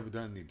why I've never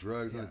done any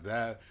drugs like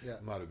that. Yeah.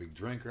 I'm not a big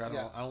drinker. I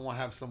don't want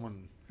to have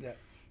someone. Yeah.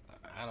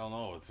 I don't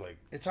know. It's like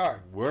it's hard.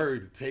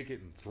 Worried to take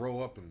it and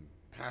throw up and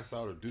pass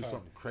out or do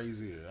something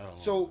crazy. I don't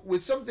know. So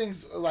with some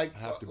things like I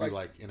have to be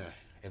like in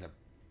a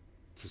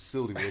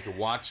facility where they can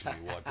watch me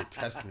while they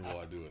test me while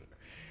I do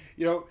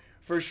it.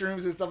 For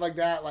shrooms and stuff like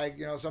that, like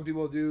some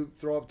people do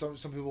throw up,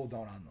 some people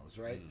don't on those,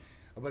 right?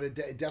 but it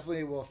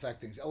definitely will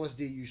affect things. LSD,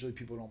 usually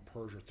people don't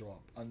purge or throw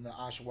up. On the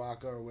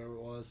ayahuasca or whatever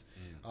it was,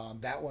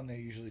 that one they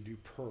usually do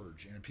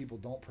purge. And if people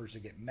don't purge, they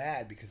get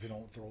mad because they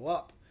don't throw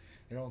up.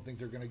 They don't think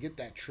they're going to get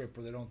that trip,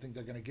 or they don't think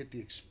they're going to get the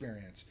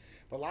experience.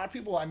 But a lot of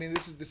people, I mean,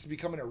 this is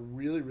becoming a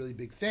really, really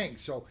big thing.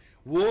 So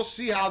we'll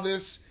see how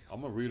this...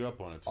 I'm going to read up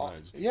on it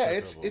tonight. Yeah,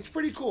 it's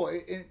pretty cool.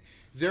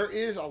 There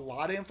is a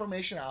lot of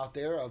information out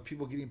there of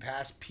people getting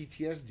past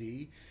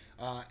PTSD,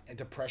 and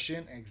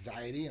depression,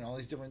 anxiety, and all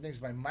these different things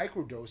by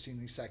microdosing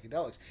these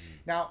psychedelics.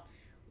 Now,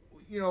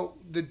 you know,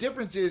 the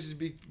difference is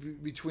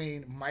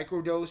between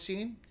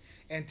microdosing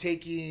and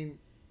taking,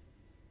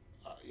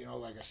 you know,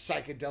 like a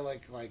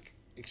psychedelic like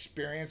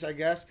experience, I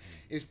guess,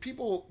 is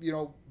people, you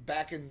know,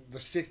 back in the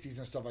 60s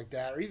and stuff like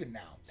that, or even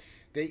now,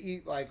 they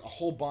eat like a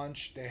whole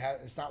bunch.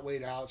 It's not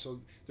weighed out,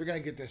 so they're gonna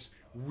get this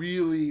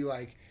really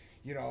like,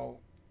 you know,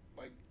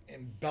 like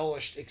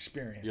embellished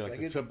experience. Yeah, like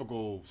the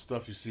typical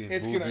stuff you see in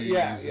it's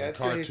movies and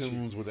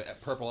cartoons where the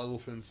purple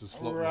elephants is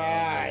floating around.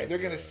 Right, they're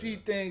gonna see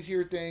things,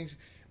 hear things.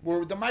 Where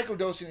with the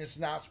microdosing, it's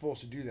not supposed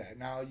to do that.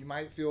 Now, you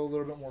might feel a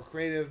little bit more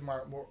creative,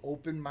 more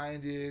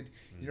open-minded.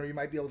 You know, you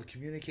might be able to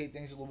communicate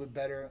things a little bit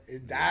better.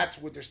 That's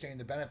what they're saying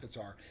the benefits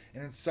are.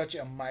 And it's such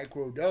a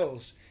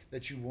microdose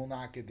that you will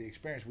not get the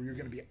experience where you're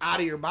going to be out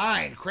of your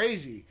mind,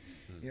 crazy.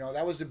 You know,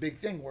 that was the big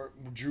thing where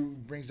Drew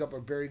brings up a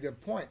very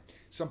good point.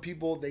 Some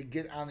people, they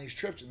get on these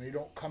trips and they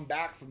don't come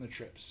back from the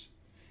trips.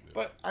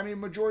 But I mean,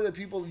 majority of the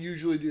people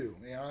usually do.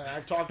 You know, and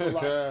I've talked to a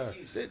lot.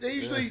 They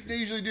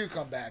usually do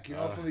come back. You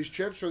know, from these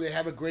trips, or they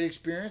have a great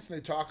experience and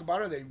they talk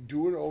about it. They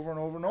do it over and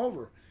over and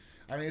over.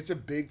 I mean, it's a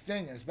big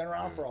thing, and it's been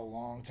around for a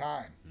long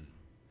time.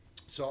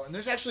 So, and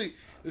there's actually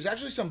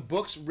some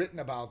books written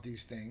about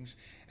these things,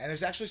 and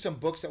there's actually some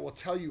books that will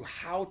tell you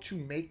how to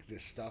make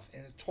this stuff,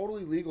 and it's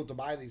totally legal to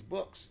buy these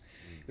books.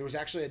 There was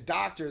actually a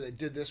doctor that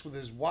did this with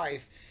his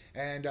wife,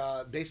 and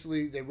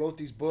basically they wrote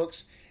these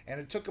books. And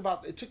it took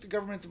the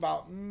government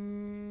about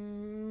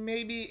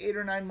maybe 8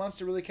 or 9 months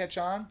to really catch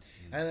on,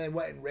 and they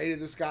went and raided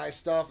this guy's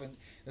stuff. And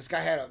this guy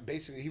had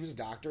he was a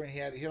doctor, and he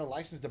had a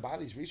license to buy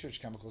these research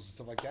chemicals and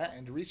stuff like that,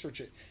 and to research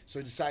it. So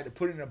he decided to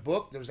put it in a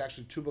book. There was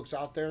actually 2 books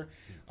out there,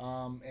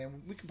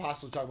 and we can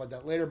possibly talk about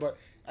that later. But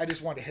I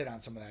just wanted to hit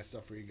on some of that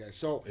stuff for you guys.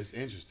 So it's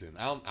interesting.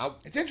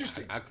 It's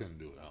interesting. I couldn't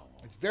do it. I don't know.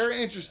 It's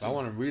very interesting. I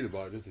want to read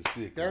about it just to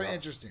see it. Very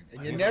interesting,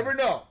 and you never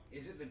know.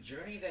 Is it the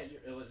journey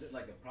that was it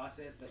like the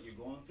process that you're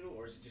going through,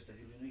 or is it just the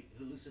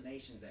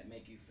hallucinations that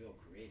make you feel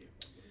creative?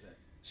 What is that?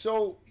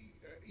 So,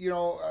 you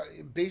know,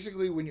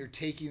 basically when you're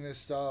taking this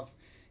stuff,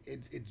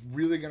 it's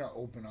really going to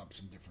open up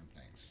some different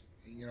things.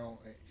 You know,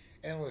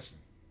 and listen.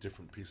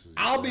 Different pieces.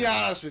 I'll be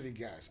honest with you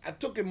guys. I've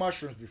taken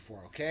mushrooms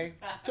before, okay?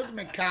 Took them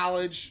in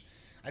college.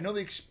 I know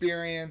the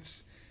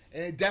experience.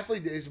 And it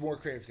definitely is a more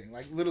creative thing.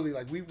 Like, literally,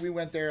 like, we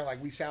went there, and,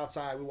 like, we sat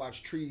outside, we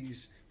watched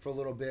trees for a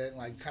little bit, and,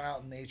 like, kind of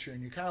out in nature, and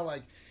you're kind of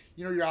like,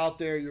 you know, you're out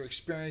there, you're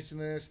experiencing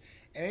this,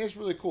 and it's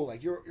really cool.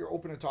 Like, you're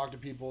open to talk to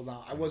people.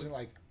 Now, I wasn't,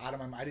 like, out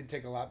of my mind. I didn't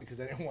take a lot because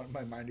I didn't want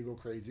my mind to go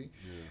crazy.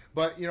 Yeah.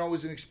 But, you know, it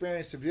was an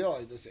experience to be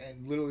like this,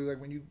 and literally, like,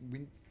 when you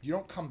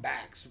don't come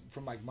back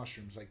from, like,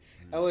 mushrooms. Like,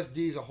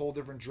 LSD is a whole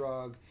different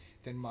drug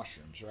than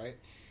mushrooms, right?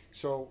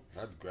 So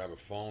I'd grab a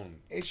phone.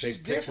 It's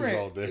just different.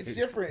 All day. It's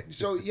different.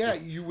 So yeah,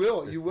 you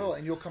will,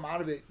 and you'll come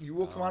out of it. You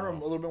will come out of it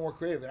a little bit more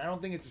creative. And I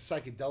don't think it's the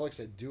psychedelics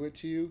that do it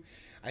to you.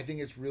 I think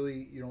it's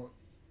really, you know,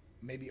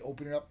 maybe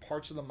opening up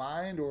parts of the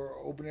mind or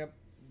opening up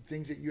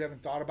things that you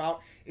haven't thought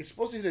about. It's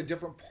supposed to hit a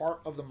different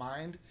part of the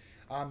mind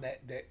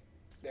that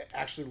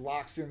actually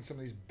locks in some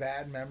of these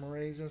bad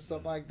memories and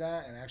stuff like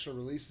that, and actually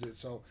releases it.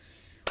 So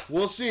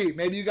we'll see.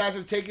 Maybe you guys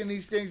have taken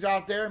these things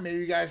out there. Maybe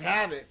you guys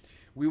haven't.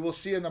 We will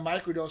see in the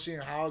microdosing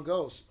and how it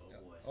goes.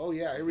 Oh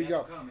yeah, here we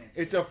go.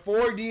 It's a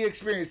 4D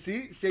experience.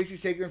 See,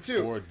 Stacey's taking them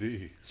too.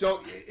 4D.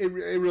 So it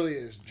really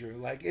is, Drew.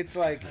 Like it's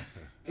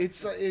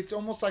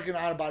almost like an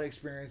out-of-body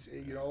experience,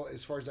 you know,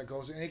 as far as that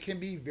goes, and it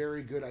can be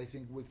very good, I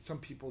think, with some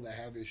people that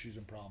have issues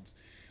and problems.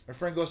 My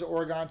friend goes to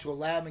Oregon to a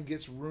lab and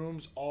gets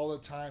rooms all the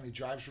time. He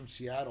drives from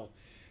Seattle,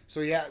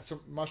 so yeah,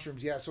 some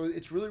mushrooms. Yeah, so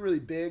it's really, really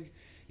big.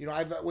 You know,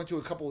 I went to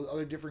a couple of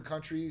other different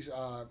countries,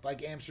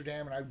 like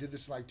Amsterdam, and I did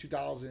this in like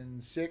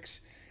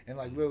 2006, and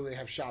like literally they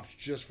have shops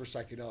just for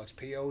psychedelics,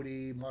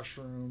 peyote,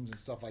 mushrooms, and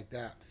stuff like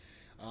that.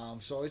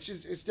 So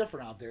it's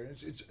different out there.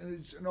 It's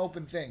an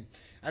open thing.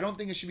 I don't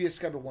think it should be a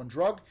Schedule 1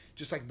 drug,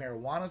 just like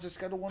marijuana is a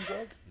Schedule 1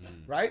 drug,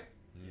 right?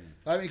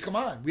 I mean, come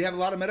on. We have a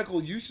lot of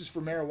medical uses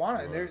for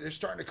marijuana, and they're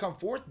starting to come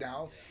forth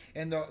now.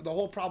 And the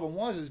whole problem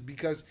is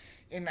because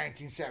in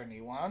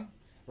 1971,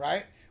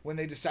 right, when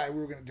they decided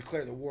we were going to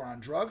declare the war on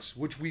drugs,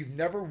 which we've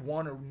never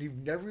won or we've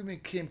never even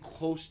came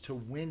close to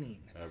winning.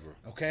 Ever.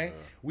 Okay?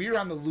 We are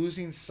on the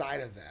losing side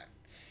of that.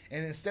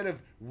 And instead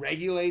of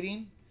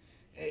regulating,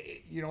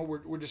 you know,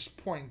 we're just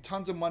pouring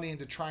tons of money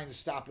into trying to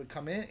stop it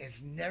come in.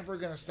 It's never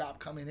going to stop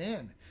coming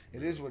in.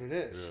 It is what it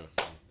is. Yeah.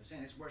 They're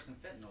saying it's worse than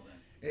fentanyl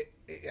then.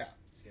 Yeah.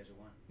 Schedule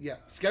 1. Yeah.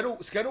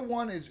 Schedule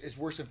 1 is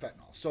worse than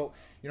fentanyl. So,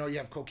 you know, you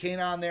have cocaine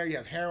on there, you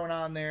have heroin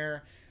on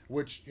there,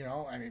 which, you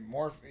know, I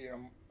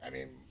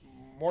mean,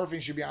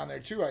 morphine should be on there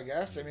too, I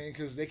guess. I mean,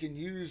 because they can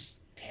use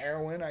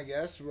heroin, I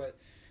guess, but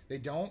they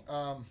don't.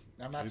 I'm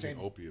not saying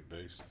opiate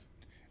based.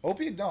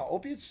 Opiate, no.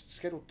 Opiate's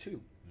Schedule 2.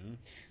 Mm-hmm.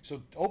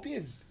 So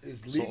opiate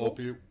is legal.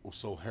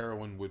 So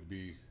heroin would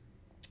be...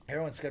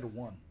 Heroin's Schedule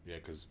 1. Yeah,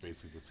 because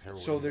basically it's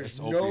heroin. So there's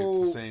opiates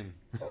the same.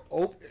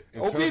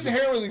 Opiates and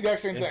heroin are the exact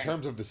same thing. In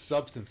terms of the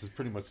substance, it's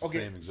pretty much the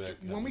same exact.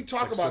 So when we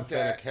talk about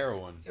synthetic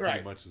heroin,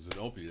 pretty much is an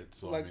opiate.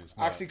 So like it's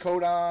not,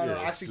 oxycodone or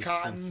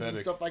oxycontins and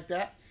stuff like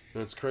that.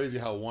 But it's crazy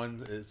how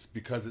it's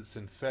because it's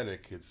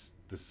synthetic.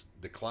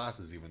 The class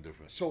is even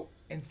different. So,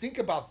 and think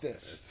about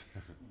this: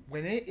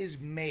 when it is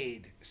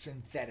made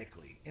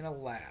synthetically in a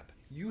lab,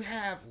 you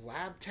have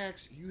lab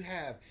techs, you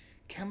have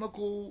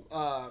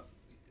chemical.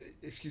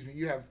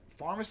 You have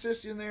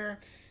pharmacists in there.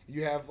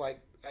 You have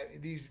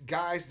these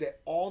guys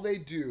that all they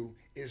do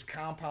is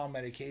compound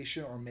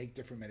medication or make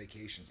different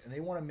medications, and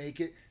they want to make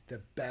it the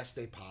best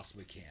they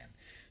possibly can.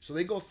 So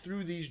they go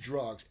through these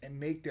drugs and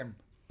make them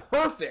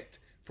perfect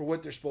for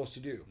what they're supposed to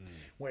do.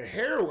 Where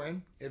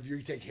heroin, if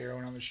you take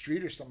heroin on the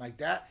street or something like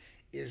that,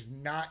 is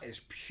not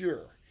as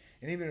pure.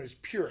 And even if it's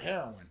pure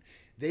heroin,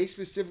 they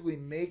specifically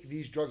make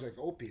these drugs like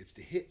opiates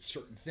to hit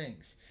certain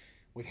things.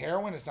 With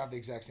heroin, it's not the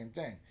exact same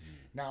thing.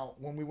 Now,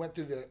 when we went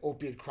through the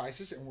opiate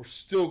crisis, and we're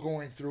still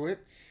going through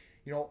it,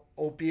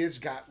 opiates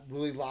got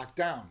really locked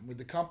down with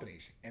the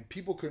companies, and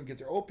people couldn't get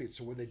their opiates.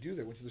 So what did they do?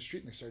 They went to the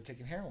street and they started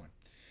taking heroin.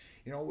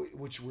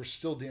 Which we're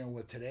still dealing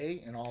with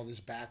today, and all this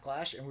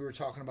backlash. And we were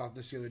talking about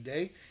this the other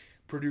day.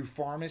 Purdue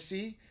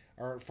Pharmacy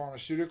or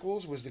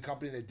Pharmaceuticals was the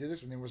company that did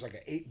this, and there was like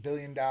an $8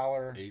 billion.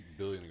 $8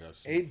 billion.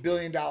 $8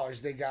 billion.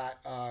 They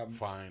got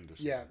fined. Or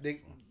something. Yeah, they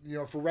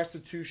for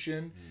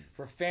restitution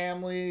for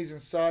families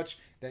and such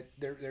that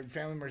their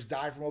family members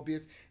died from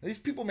opiates. And these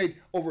people made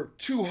over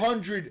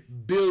 $200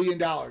 billion.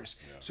 Yeah.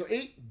 So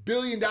 $8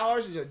 billion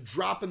is a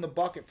drop in the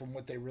bucket from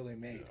what they really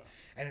made. Yeah.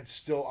 And it's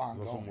still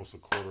ongoing. That's almost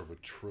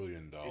 $250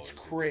 billion. It's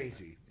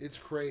crazy. It's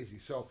crazy.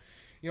 So,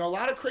 a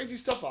lot of crazy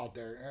stuff out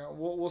there. And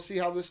we'll see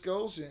how this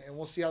goes, and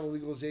we'll see how the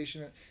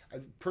legalization.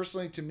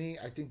 Personally, to me,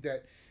 I think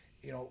that,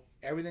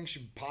 everything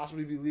should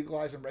possibly be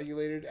legalized and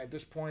regulated at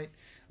this point.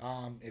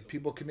 If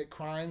people commit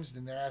crimes,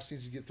 then their ass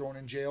needs to get thrown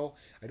in jail.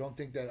 I don't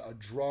think that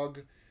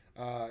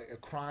a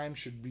crime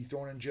should be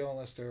thrown in jail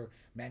unless they're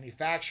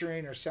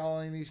manufacturing or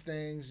selling these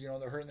things.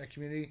 They're hurting their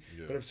community.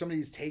 Yeah. But if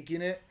somebody's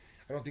taking it,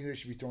 I don't think they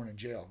should be thrown in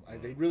jail.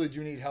 They really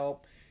do need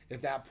help.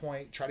 At that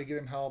point, try to get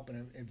them help.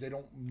 And if they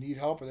don't need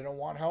help or they don't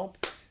want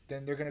help,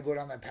 then they're going to go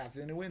down that path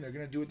anyway, and they're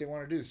going to do what they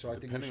want to do. So I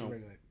think we should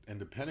regulate. And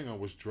depending on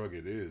which drug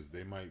it is,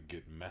 they might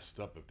get messed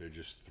up if they're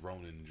just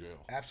thrown in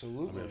jail.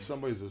 Absolutely. I mean, if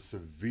somebody's a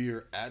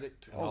severe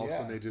addict and all of a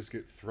sudden they just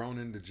get thrown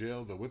into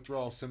jail, the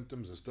withdrawal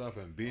symptoms and stuff,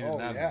 and being in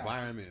that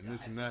environment and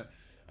this and that,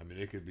 I mean,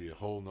 it could be a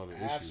whole nother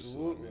issue.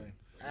 Absolutely. So, I mean,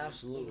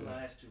 Absolutely.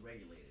 Legalize to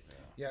regulate it.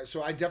 Yeah,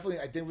 so I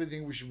think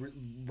we should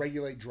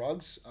regulate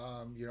drugs,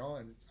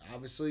 and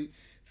obviously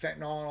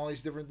fentanyl and all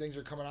these different things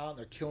are coming out and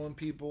they're killing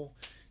people,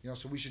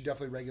 so we should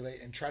definitely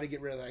regulate and try to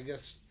get rid of, I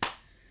guess,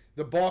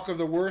 the bulk of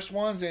the worst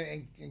ones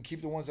and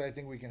keep the ones that I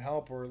think we can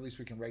help, or at least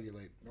we can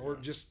regulate, or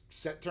just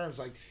set terms.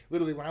 Like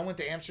literally when I went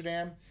to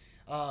Amsterdam,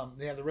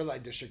 they have the red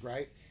light district,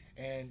 right?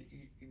 And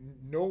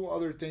no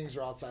other things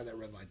are outside that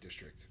red light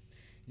district.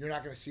 You're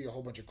not going to see a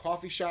whole bunch of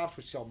coffee shops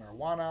which sell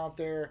marijuana out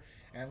there.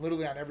 And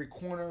literally on every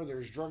corner,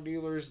 there's drug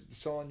dealers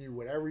selling you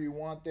whatever you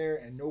want there,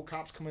 and no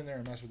cops come in there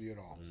and mess with you at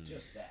all.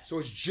 Just that. So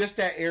it's just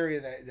that area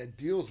that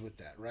deals with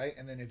that, right?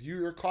 And then if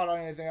you're caught on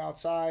anything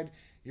outside,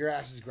 your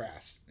ass is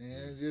grass.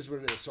 And it is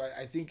what it is. So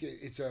I think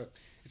it's a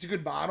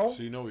good model.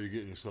 So you know what you're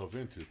getting yourself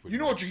into. You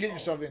know what you're getting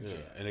yourself into.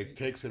 Yeah. And it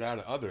takes it out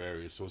of other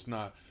areas. So it's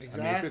not,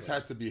 exactly. I mean, if it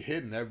has to be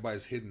hidden,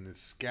 everybody's hidden.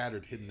 It's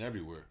scattered, hidden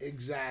everywhere.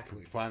 Exactly.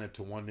 Confine it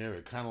to one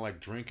area. Kind of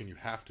like drinking. You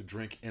have to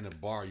drink in a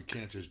bar. You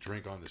can't just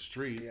drink on the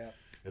street. Yeah.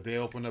 If they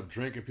open up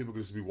drinking, people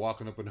could just be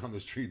walking up and down the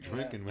street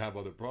drinking and have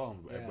other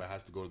problems. Everybody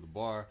has to go to the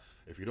bar.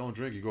 If you don't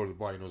drink, you go to the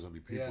bar, you know there's going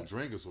to be people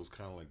drinking, so it's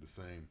kind of like the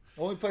same.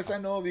 Only place I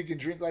know of you can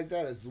drink like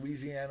that is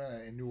Louisiana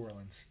and New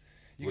Orleans.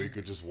 You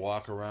could just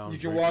walk around. You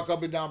can walk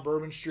up and down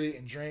Bourbon Street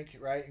and drink,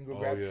 right? And go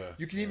grab. Yeah.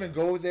 You can even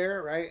go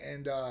there, right?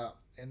 And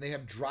they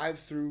have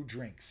drive-through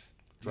drinks.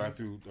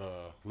 Drive-through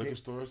liquor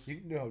stores?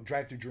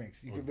 Drive-through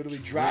drinks. You could literally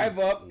drive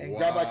up and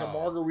grab like a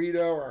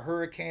margarita or a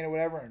hurricane or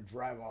whatever and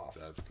drive off.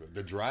 That's good.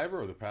 The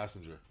driver or the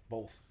passenger?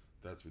 Both.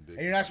 That's ridiculous.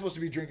 And you're not supposed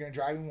to be drinking and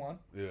driving one.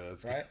 Yeah,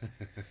 that's right.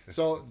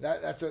 So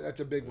that's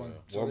a big one.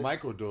 So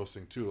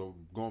microdosing too.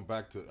 Going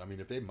back to, I mean,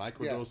 if they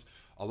microdose,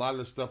 a lot of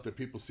the stuff that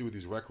people see with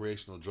these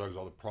recreational drugs,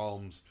 all the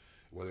problems,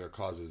 whether it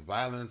causes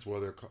violence,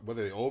 whether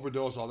they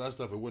overdose, all that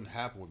stuff, it wouldn't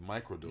happen with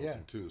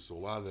microdosing too. So a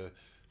lot of the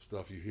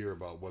stuff you hear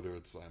about, whether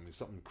it's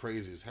something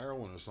crazy as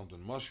heroin or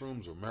something,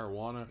 mushrooms or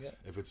marijuana,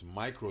 if it's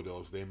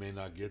microdose, they may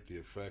not get the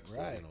effects,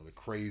 of, the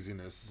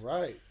craziness.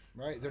 Right.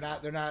 They're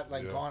not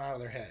like gone out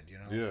of their head,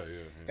 Yeah.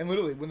 And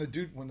literally, when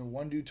the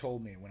one dude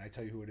told me, when I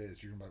tell you who it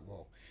is, you're gonna be like,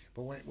 whoa.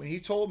 But when he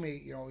told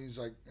me, he's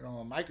like,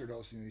 I'm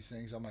microdosing these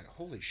things. I'm like,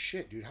 holy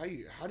shit, dude, how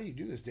do you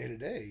do this day to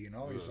day?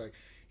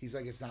 He's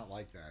like, it's not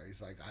like that.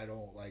 He's like,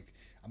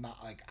 I'm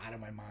not like out of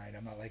my mind.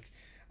 I'm not like,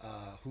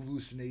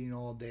 hallucinating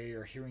all day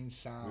or hearing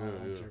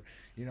sounds or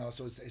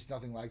so it's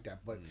nothing like that.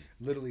 But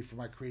literally for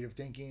my creative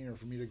thinking or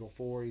for me to go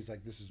forward, he's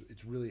like,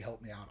 it's really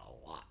helped me out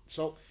a lot.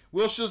 So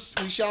we shall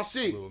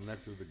see. A little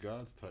nectar of the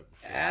gods type of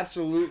thing.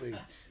 Absolutely.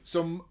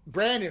 So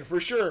Brandon, for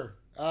sure.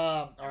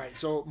 All right.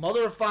 So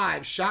mother of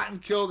 5 shot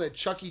and killed at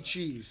Chuck E.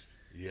 Cheese.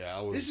 Yeah,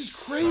 I was. This is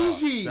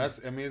crazy.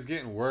 It's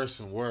getting worse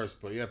and worse.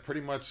 But yeah,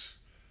 pretty much,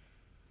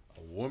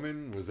 a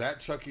woman was at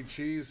Chuck E.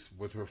 Cheese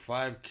with her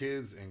 5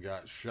 kids and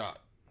got shot.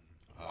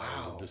 Wow.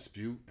 There was a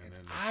dispute, and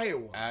then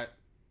Iowa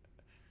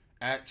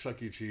at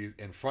Chuck E. Cheese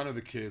in front of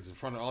the kids, in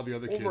front of all the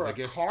other kids. Over I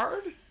guess.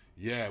 Card?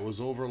 Yeah, it was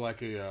over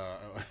like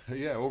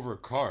over a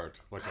card.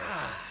 Like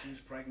she was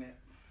pregnant.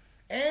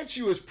 And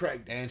she was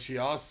pregnant. And she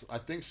also, I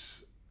think,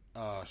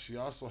 she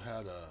also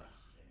had her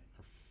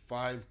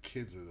 5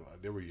 kids.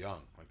 They were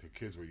young. Like the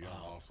kids were young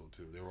also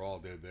too. They were all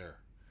there.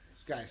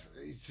 Guys,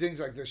 things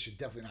like this should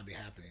definitely not be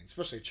happening,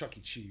 especially at Chuck E.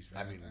 Cheese,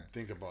 man. I mean,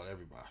 think about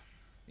everybody.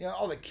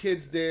 All the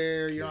kids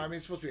there, you know what I mean?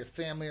 It's supposed to be a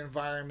family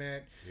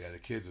environment. Yeah, the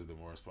kids is the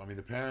worst. I mean,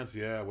 the parents,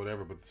 yeah,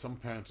 whatever. But some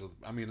parents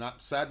are,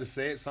 not sad to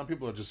say it, some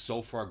people are just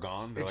so far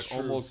gone. They're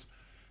almost,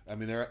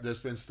 there's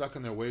been stuck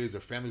in their ways.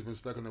 Their family's been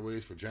stuck in their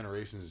ways for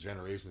generations and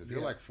generations. If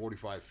you're like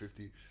 45,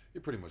 50,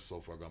 you're pretty much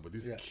so far gone. But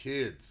these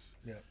kids,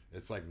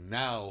 it's like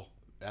now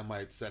that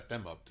might set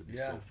them up to be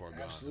so far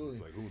gone. Absolutely.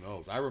 It's like, who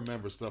knows? I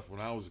remember stuff when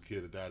I was a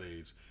kid at that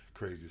age,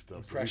 crazy stuff.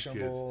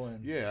 Impressionable. So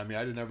these kids,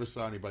 I never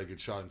saw anybody get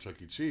shot in Chuck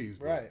E. Cheese.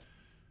 But right.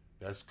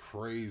 That's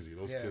crazy.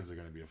 Those kids are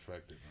going to be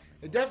affected.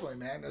 Definitely,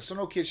 man. So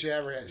no kid should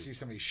ever see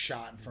somebody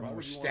shot in front of them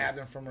or stabbed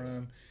in front of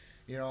them.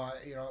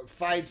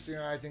 Fights.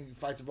 I think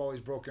fights have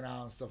always broken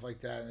out and stuff like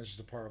that, and it's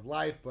just a part of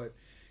life. But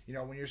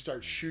when you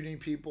start shooting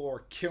people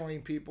or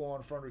killing people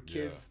in front of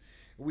kids,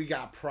 we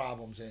got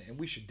problems, and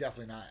we should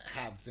definitely not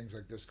have things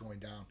like this going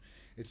down.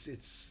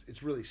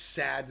 It's really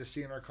sad to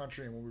see in our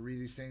country, and when we read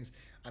these things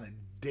on a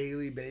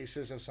daily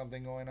basis of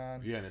something going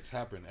on. Yeah, and it's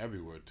happening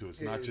everywhere too.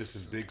 It's not just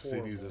in big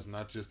cities. It's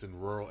not just in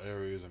rural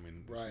areas.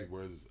 See,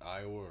 where's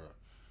Iowa?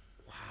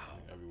 Wow,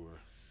 everywhere.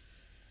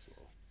 So,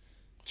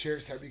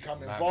 Cheers had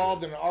become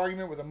involved in an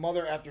argument with a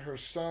mother after her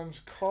son's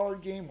card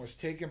game was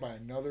taken by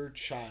another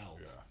child.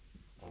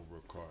 Yeah, over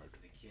a card,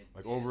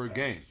 like over a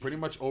game, pretty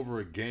much over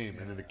a game,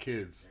 and then the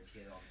kids.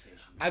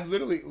 I've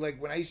literally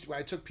when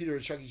I took Peter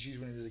to Chuck E. Cheese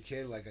when he was a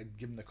kid, like I'd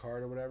give him the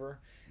card or whatever,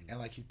 and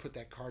like he'd put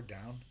that card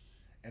down,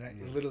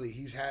 and literally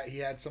he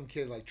had some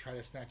kid like try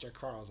to snatch our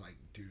card. I was like,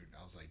 dude,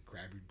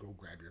 go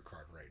grab your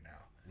card right now.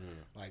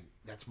 Yeah. Like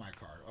that's my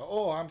card.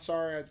 Oh, I'm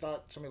sorry, I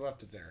thought somebody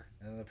left it there,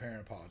 and then the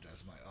parent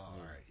apologized. I'm like, oh, all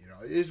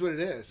right, it is what it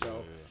is.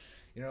 So,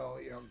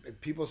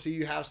 if people see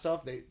you have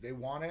stuff, they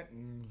want it,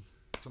 and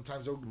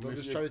sometimes they'll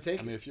just try to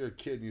take it. If you're a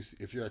kid, and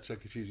if you're at Chuck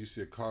E. Cheese, you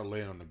see a card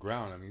laying on the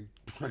ground.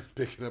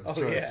 Pick it up and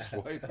try to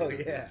swipe it. Oh,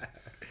 yeah.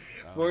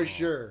 For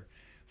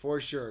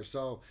sure.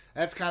 So,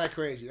 that's kind of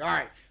crazy. All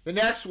right. The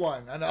next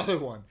one, another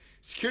one.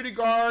 Security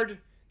guard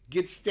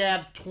gets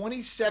stabbed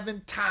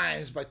 27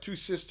 times by 2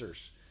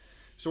 sisters.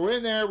 So, we're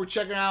in there. We're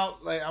checking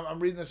out. Like I'm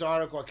reading this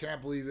article. I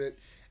can't believe it.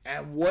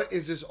 And what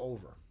is this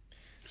over?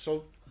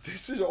 So,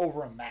 this is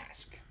over a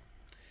mask.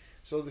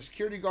 So the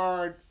security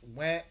guard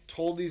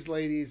told these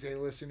ladies, hey,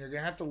 listen, you're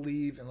going to have to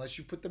leave unless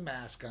you put the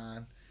mask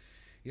on.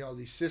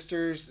 These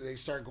sisters, they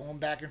start going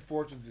back and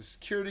forth with the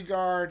security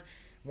guard.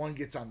 One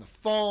gets on the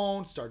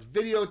phone, starts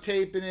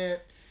videotaping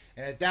it,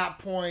 and at that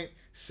point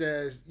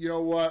says, you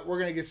know what, we're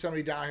going to get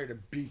somebody down here to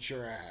beat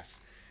your ass.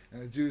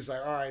 And the dude's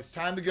like, all right, it's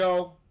time to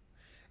go.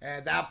 And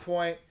at that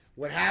point,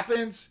 what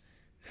happens?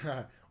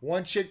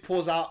 One chick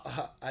pulls out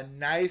a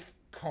knife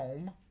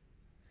comb.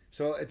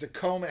 So it's a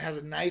comb, it has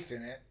a knife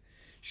in it.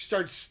 She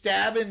starts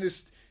stabbing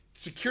this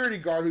security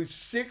guard who's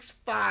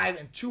 6'5"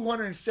 and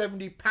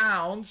 270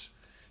 pounds,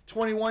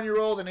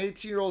 21-year-old and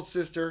 18-year-old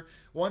sister.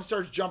 One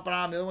starts jumping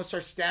on him, the other one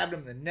starts stabbing him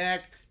in the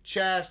neck,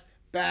 chest,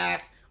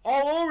 back,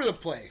 all over the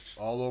place.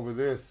 All over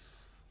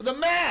this. The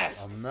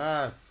mask. A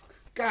mask.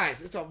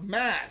 Guys, it's a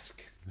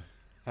mask.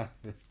 Was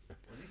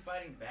he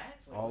fighting back?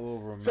 All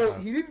over a mask. So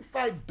he didn't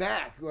fight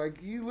back. Like,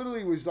 he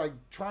literally was,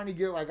 trying to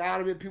get, out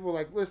of it. People were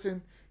like,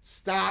 listen,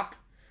 stop,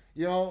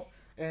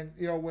 And,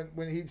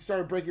 when he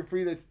started breaking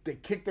free, they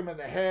kicked him in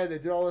the head. They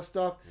did all this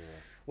stuff. Yeah.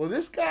 Well,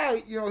 this guy,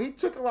 he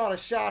took a lot of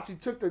shots. He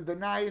took the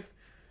knife,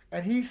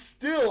 and he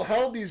still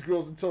held these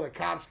girls until the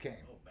cops came.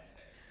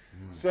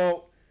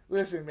 So,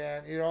 listen,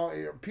 man,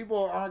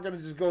 people aren't going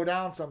to just go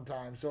down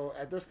sometimes. So,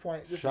 at this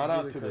point, shout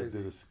out to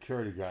the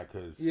security guy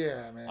because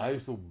man. I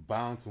used to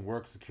bounce and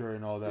work security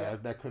and all that. Yeah.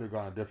 That could have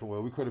gone a different way.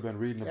 We could have been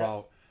reading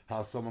about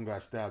how someone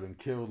got stabbed and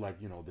killed,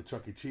 the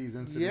Chuck E. Cheese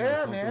incident or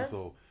something. Man.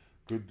 So,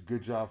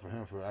 Good job for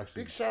him for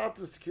actually. Big shout out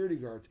to the security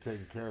guards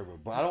taking care of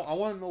it. But I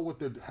want to know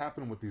what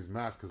happening with these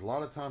masks because a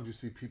lot of times you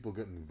see people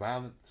getting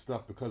violent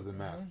stuff because of the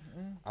mask.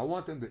 Mm-hmm. I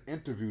want them to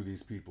interview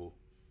these people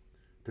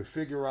to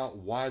figure out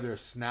why they're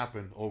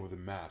snapping over the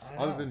mask,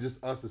 other than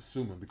just us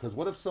assuming. Because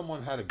what if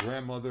someone had a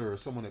grandmother or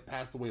someone that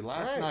passed away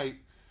last night,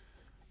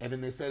 And then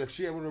they said if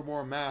she ever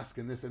wore a mask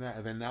and this and that,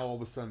 and then now all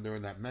of a sudden they're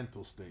in that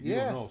mental state. You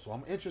don't know. So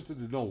I'm interested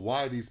to know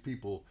why these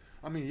people.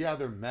 I mean, yeah,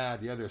 they're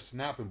mad, yeah, they're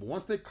snapping, but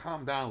once they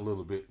calm down a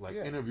little bit, like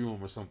interview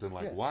them or something,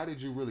 like why did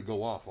you really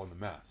go off on the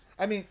mask?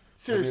 I mean,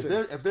 seriously,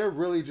 if they're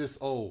really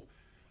just a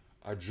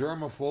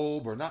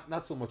germaphobe, or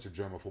not so much a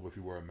germaphobe if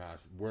you wear a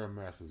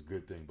mask is a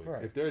good thing,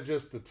 but if they're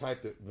just the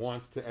type that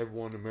wants to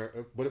everyone in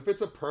America, but if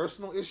it's a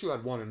personal issue,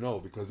 I'd want to know,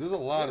 because there's a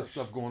lot of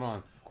stuff going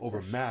on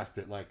over masks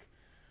that like.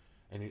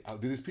 And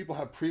do these people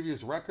have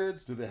previous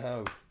records? Do they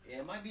have? Yeah,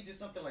 it might be just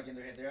something like in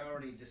their head. They're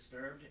already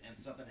disturbed, and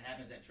something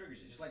happens that triggers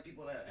it. Just like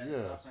people at a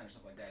stop sign or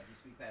something like that. If you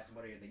speed past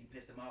somebody or you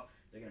piss them off,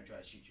 they're gonna try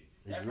to shoot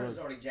you. That person's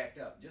already jacked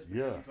up. Just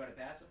because you try to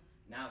pass them,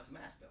 now it's a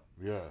mask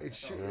though. Yeah, it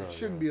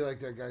shouldn't be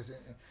like that, guys.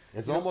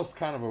 It's almost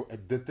kind of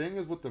the thing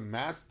is with the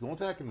mask. The only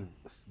thing I can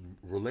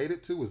relate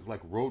it to is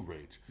like road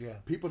rage. Yeah,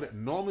 people that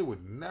normally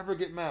would never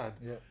get mad.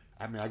 Yeah,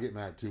 I mean I get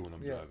mad too when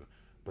I'm driving.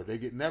 But they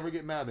never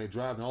get mad. They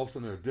drive, and all of a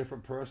sudden they're a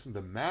different person.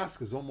 The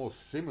mask is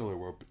almost similar,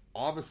 where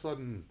all of a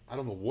sudden, I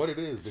don't know what it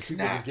is, but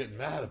people just get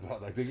mad about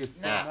it. Like, they get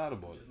so mad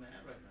about it.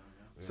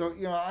 So,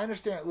 I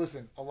understand.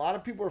 Listen, a lot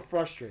of people are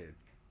frustrated.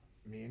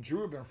 Me and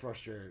Drew have been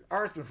frustrated.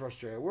 Art's been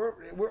frustrated.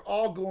 We're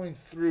all going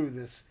through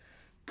this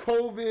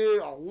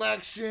COVID,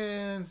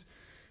 elections,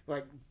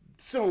 like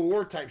Civil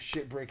War type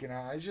shit breaking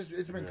out.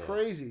 It's been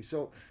crazy.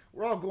 So,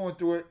 we're all going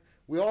through it.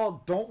 We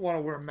all don't want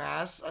to wear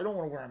masks. I don't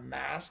want to wear a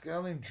mask. I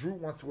don't think Drew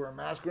wants to wear a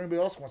mask or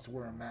anybody else wants to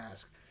wear a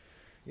mask.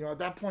 At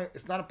that point,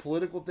 it's not a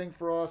political thing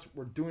for us.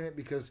 We're doing it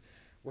because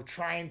we're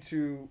trying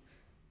to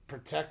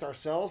protect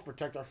ourselves,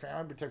 protect our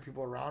family, protect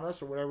people around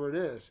us, or whatever it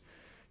is.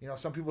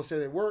 Some people say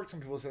they work. Some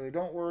people say they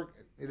don't work.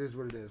 It is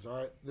what it is, all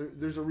right?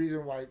 There's a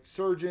reason why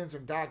surgeons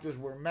and doctors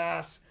wear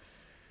masks.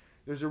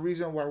 There's a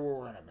reason why we're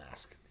wearing a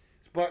mask.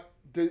 But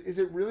is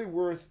it really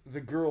worth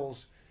the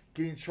girls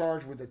getting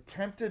charged with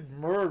attempted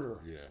murder?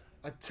 Yeah.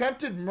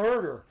 Attempted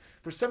murder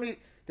for somebody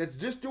that's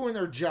just doing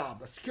their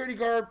job, a security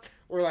guard,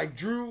 or like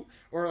Drew,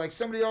 or like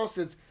somebody else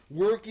that's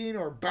working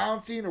or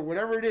bouncing or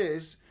whatever it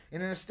is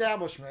in an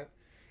establishment,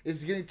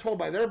 is getting told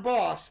by their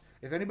boss,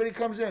 if anybody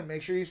comes in,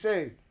 make sure you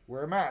say,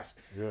 wear a mask.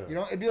 Yeah.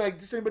 It'd be like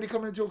just anybody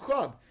coming into a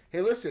club.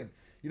 Hey, listen,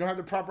 you don't have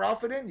the proper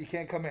outfit in, you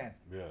can't come in.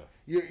 Yeah.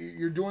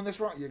 You're doing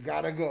this wrong. You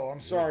gotta go. I'm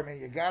sorry, man.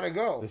 You gotta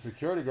go. The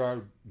security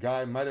guard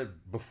guy might have,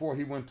 before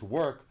he went to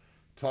work,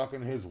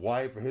 talking to his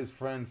wife or his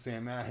friends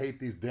saying, man, I hate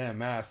these damn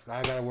masks.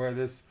 I got to wear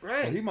this.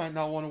 Right. So he might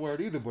not want to wear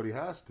it either, but he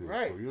has to.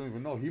 Right. So you don't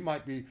even know. He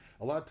might be,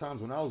 a lot of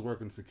times when I was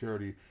working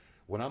security,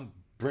 when I'm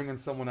bringing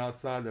someone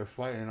outside, they're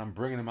fighting, and I'm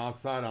bringing them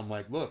outside, I'm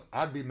like, look,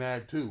 I'd be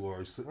mad too.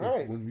 Or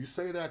when you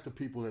say that to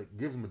people, it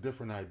gives them a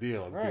different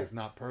idea. Like, it's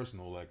not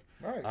personal. Like,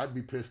 I'd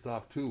be pissed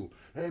off too.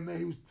 Hey,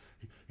 man,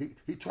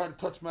 he tried to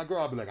touch my girl.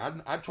 I'd be like,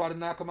 I'd try to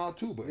knock him out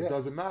too, but it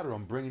doesn't matter.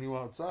 I'm bringing you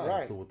outside.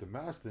 Right. So with the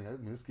mask thing, I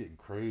mean, it's getting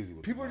crazy.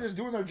 People are just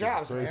doing their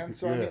jobs, man.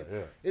 So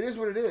it is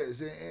what it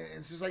is.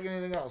 It's just like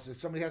anything else.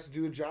 If somebody has to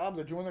do a job,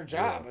 they're doing their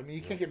job. I mean,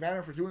 you can't get mad at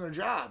them for doing their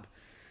job.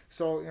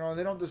 So,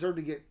 they don't deserve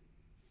to get...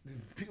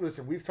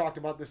 Listen, we've talked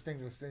about this thing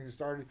since things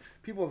started.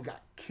 People have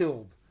got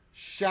killed,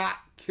 shot,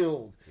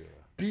 killed,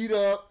 beat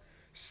up,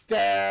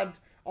 stabbed,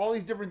 all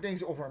these different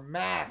things over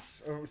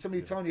masks. Or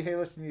somebody telling you, hey,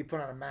 listen, you need to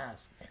put on a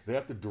mask. They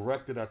have to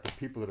direct it at the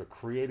people that are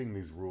creating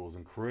these rules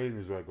and creating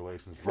these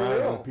regulations rather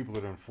than the people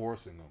that are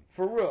enforcing them.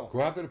 For real.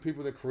 Go after the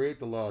people that create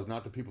the laws,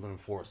 not the people that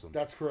enforce them.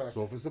 That's correct.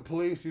 So if it's the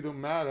police you don't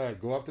mad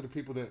at, go after the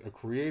people that are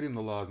creating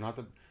the laws, not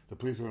the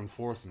police who are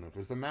enforcing them. If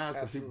it's the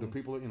mask, the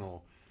people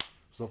that,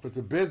 So if it's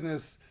a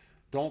business,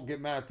 don't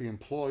get mad at the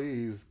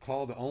employees.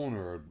 Call the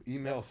owner or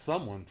email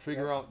someone.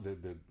 Figure out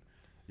that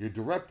you're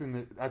directing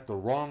it at the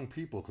wrong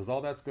people, because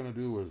all that's going to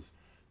do is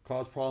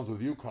cause problems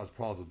with you, cause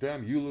problems with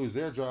them. You lose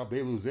their job,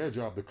 they lose their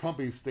job. The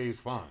company stays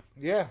fine.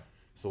 Yeah.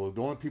 So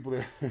the only people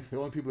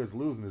that's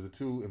losing is the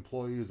two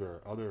employees or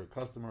other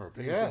customer or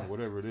patient or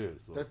whatever it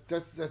is. So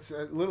that's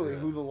literally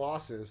who the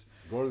loss is.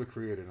 Go to the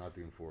creator, not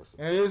the enforcer.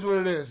 And it is what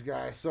it is,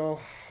 guys. So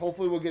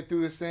hopefully we'll get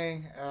through this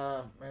thing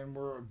and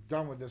we're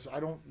done with this. I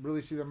don't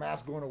really see the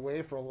mask going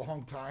away for a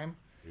long time.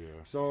 Yeah.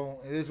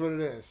 So it is what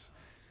it is.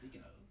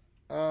 Speaking of.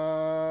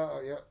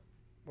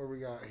 What we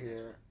got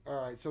here?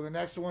 All right. So the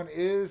next one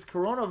is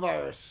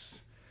coronavirus.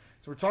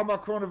 So we're talking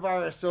about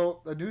coronavirus.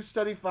 So a new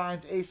study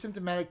finds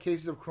asymptomatic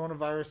cases of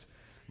coronavirus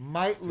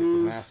might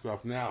lose the mask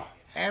off now.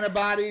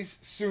 Antibodies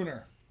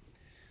sooner.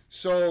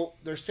 So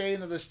they're saying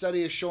that the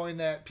study is showing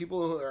that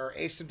people who are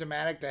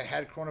asymptomatic that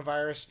had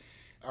coronavirus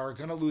are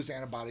going to lose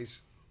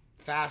antibodies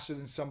faster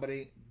than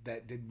somebody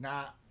that did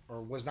not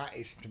or was not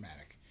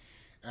asymptomatic.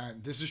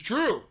 This is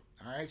true.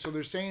 All right. So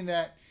they're saying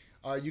that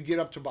you get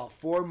up to about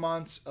 4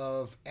 months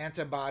of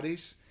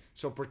antibodies,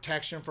 so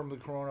protection from the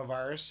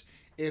coronavirus,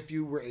 if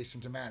you were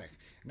asymptomatic.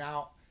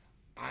 Now,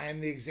 I am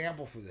the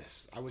example for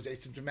this. I was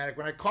asymptomatic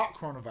when I caught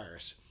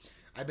coronavirus.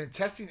 I've been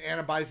testing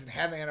antibodies and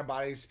have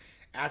antibodies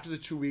after the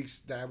 2 weeks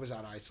that I was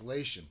out of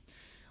isolation.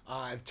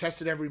 I've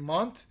tested every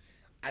month.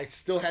 I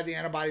still had the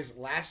antibodies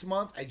last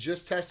month. I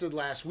just tested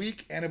last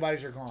week.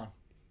 Antibodies are gone.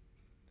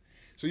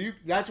 So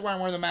that's why I'm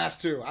wearing the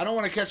mask too. I don't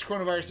want to catch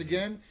coronavirus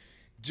again.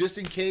 just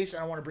in case, I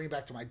don't want to bring it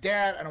back to my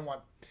dad. I don't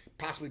want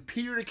possibly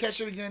Peter to catch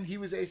it again. He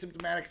was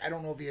asymptomatic. I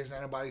don't know if he has an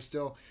antibody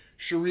still.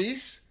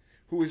 Charisse,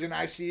 who was in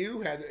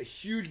ICU, had a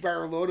huge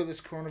viral load of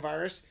this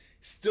coronavirus,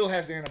 still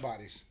has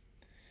antibodies.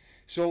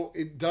 So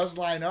it does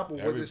line up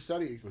with this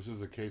study. This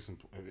is a case in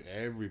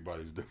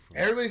everybody's different.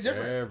 Everybody's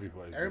different.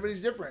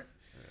 Everybody's different.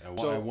 And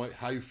So-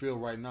 how you feel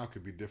right now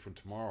could be different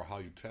tomorrow. How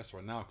you test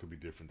right now could be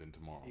different than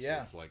tomorrow. Yeah.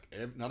 So it's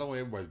like not only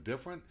everybody's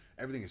different,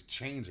 everything is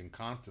changing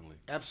constantly.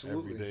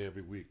 Absolutely. Every day,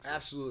 every week. So.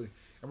 Absolutely.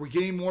 And we're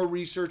getting more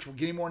research. We're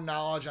getting more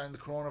knowledge on the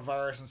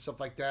coronavirus and stuff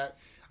like that.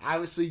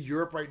 Obviously,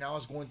 Europe right now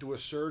is going through a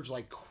surge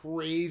like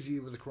crazy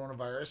with the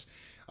coronavirus.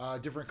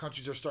 Different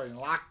countries are starting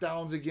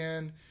lockdowns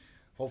again.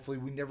 Hopefully,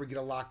 we never get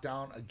a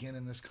lockdown again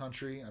in this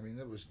country. I mean,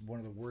 that was one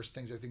of the worst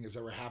things I think has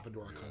ever happened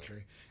to our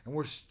country. And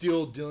we're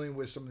still dealing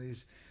with some of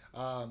these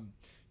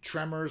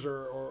tremors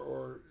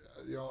or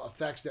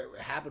effects that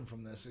happen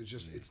from this. It's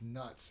just it's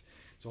nuts.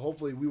 So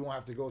hopefully we won't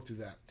have to go through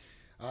that.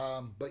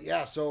 But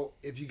yeah, so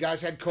if you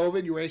guys had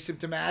COVID, you were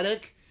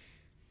asymptomatic,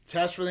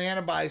 test for the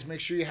antibodies. Make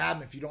sure you have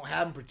them. If you don't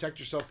have them, protect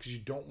yourself because you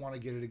don't want to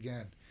get it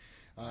again.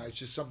 It's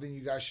just something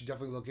you guys should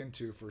definitely look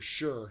into for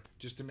sure,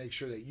 just to make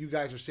sure that you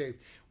guys are safe.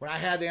 When I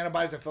had the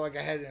antibodies, I felt like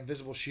I had an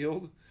invisible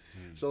shield.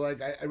 So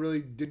like I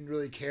really didn't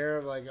really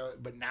care. Like,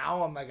 but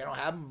now I'm like I don't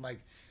have them. I'm like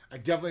I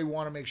definitely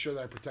want to make sure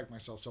that I protect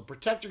myself. So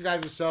protect your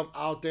guys' self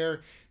out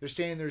there. They're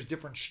saying there's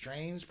different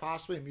strains,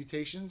 possibly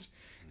mutations,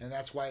 and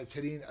that's why it's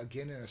hitting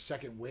again in a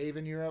second wave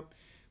in Europe.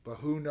 But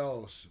who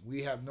knows?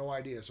 We have no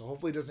idea. So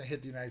hopefully it doesn't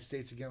hit the United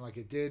States again like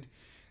it did,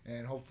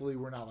 and hopefully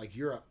we're not like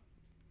Europe.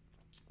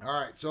 All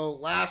right, so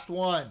last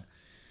one.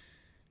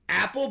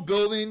 Apple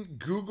building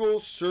Google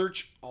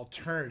search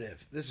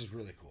alternative. This is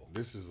really cool.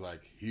 This is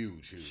like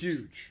huge.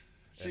 Huge.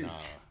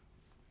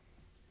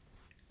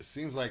 It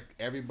seems like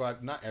everybody,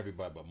 not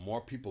everybody, but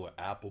more people are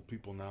Apple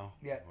people now.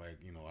 Yeah. Like,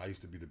 I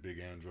used to be the big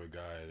Android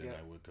guy, then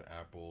I went to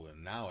Apple,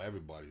 and now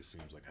everybody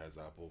seems like has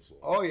Apple. So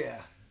Oh,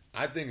 yeah.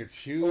 I think it's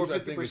huge. Over I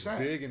think it's 50%.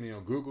 big,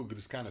 and Google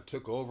just kind of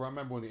took over. I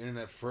remember when the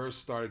internet first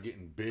started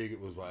getting big,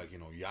 it was like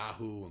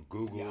Yahoo and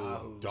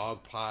Google,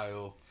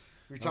 Dogpile.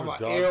 We're talking about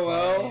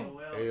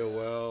Dogpile, AOL.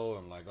 AOL,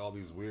 and like all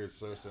these weird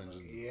search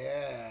engines.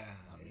 Yeah.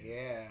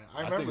 I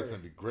I remember. think it's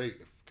gonna be great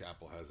if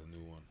Apple has a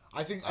new one.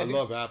 I think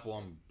love Apple.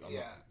 I'm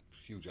Yeah.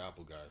 a huge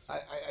Apple guy. So.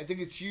 I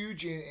think it's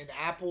huge, and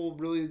Apple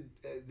really,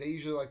 they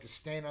usually like to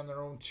stand on their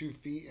own 2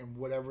 feet in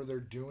whatever they're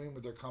doing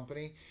with their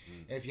company.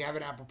 And if you have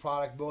an Apple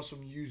product, most of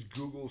them use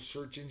Google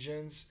search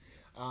engines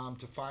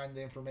to find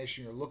the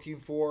information you're looking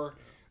for,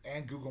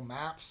 and Google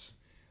Maps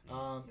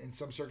in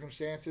some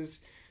circumstances.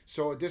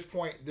 So at this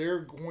point, they're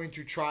going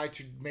to try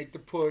to make the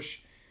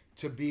push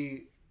to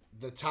be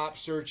the top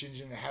search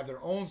engine and have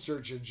their own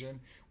search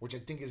engine, which I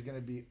think is going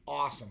to be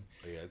awesome.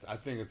 Yeah, I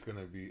think it's going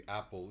to be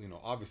Apple,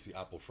 obviously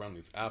Apple friendly.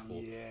 It's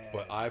Apple. Yeah.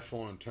 But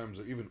iPhone, in terms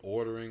of even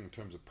ordering, in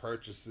terms of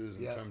purchases,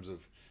 in terms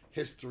of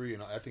history,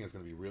 I think it's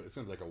going to be real. It's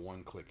going to be like a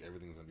one-click.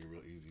 Everything's going to be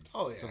real easy. It's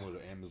similar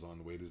to Amazon,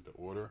 the way it is to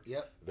order.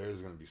 Yep.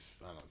 There's going to be,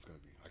 I don't know, it's going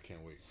to be, I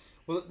can't wait.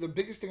 Well, the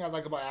biggest thing I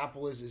like about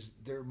Apple is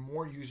they're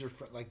more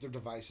user-friendly, like their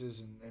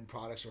devices and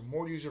products are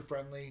more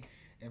user-friendly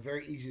and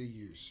very easy to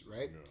use,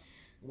 right? Yeah.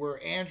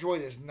 Where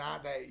Android is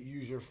not that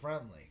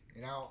user-friendly.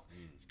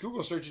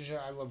 Google search engine,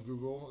 I love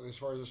Google as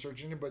far as a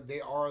search engine, but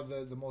they are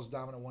the most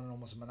dominant one and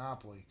almost a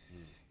monopoly.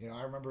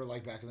 I remember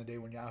like back in the day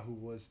when Yahoo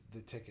was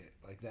the ticket.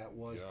 Like that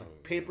was the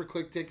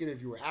pay-per-click ticket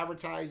if you were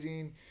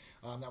advertising.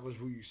 That was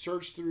who you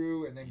searched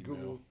through, and then Google...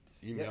 Email.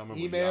 Yeah, I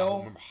remember email. Yahoo, I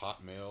remember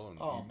Hotmail. And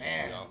Oh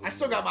man, Yahoo. I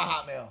still got my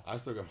Hotmail. I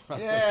still got my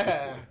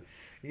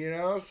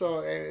Yeah,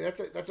 so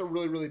that's a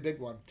really really big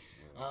one.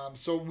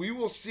 So we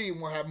will see,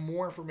 and we'll have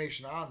more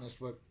information on this,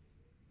 but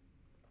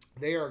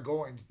they are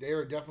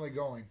definitely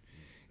going.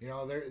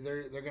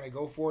 They're going to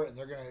go for it, and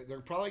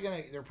they're probably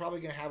going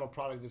to have a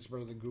product that's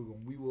better than Google.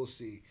 And we will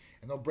see,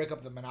 and they'll break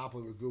up the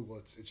monopoly with Google.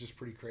 It's just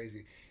pretty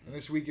crazy. And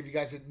this week, if you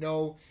guys didn't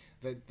know,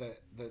 the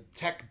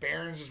tech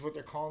barons is what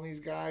they're calling these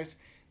guys.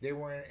 They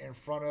were in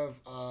front of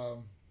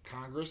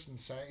Congress and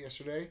Senate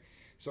yesterday.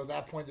 So at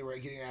that point, they were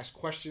getting asked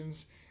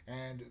questions,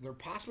 and they're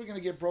possibly going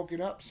to get broken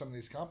up, some of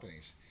these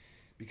companies.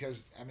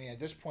 Because, at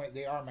this point,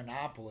 they are a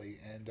monopoly,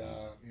 and,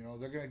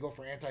 they're going to go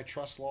for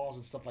antitrust laws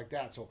and stuff like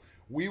that. So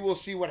we will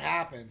see what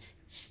happens.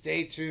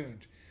 Stay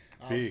tuned.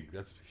 Big.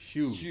 That's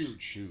huge.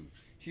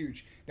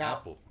 Huge.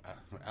 Now,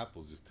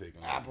 Apple's just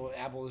taking over.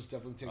 Apple is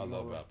definitely taking over. I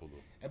love Apple,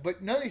 though.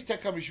 But none of these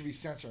tech companies should be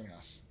censoring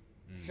us.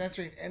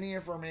 Censoring any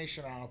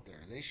information out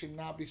there. They should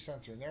not be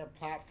censoring. They're a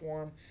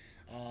platform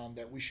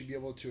that we should be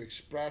able to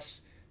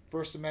express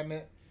First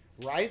Amendment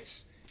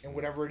rights and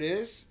whatever it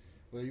is.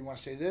 Whether you want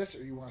to say this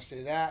or you want to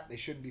say that, they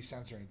shouldn't be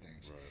censoring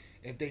things.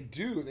 Right. If they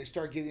do, they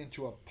start getting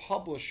into a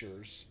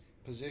publisher's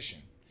position.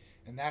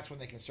 And that's when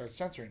they can start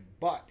censoring.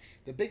 But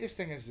the biggest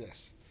thing is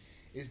this,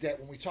 is that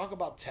when we talk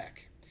about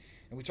tech,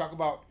 and we talk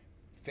about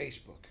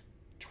Facebook,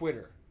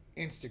 Twitter,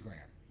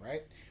 Instagram,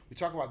 right? We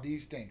talk about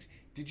these things.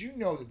 Did you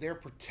know that they're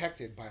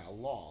protected by a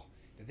law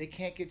that they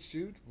can't get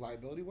sued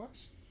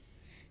liability-wise?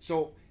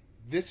 So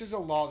this is a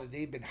law that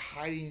they've been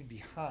hiding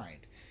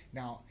behind.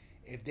 Now,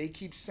 if they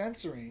keep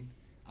censoring,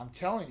 I'm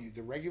telling you,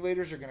 the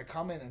regulators are going to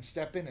come in and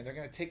step in, and they're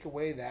going to take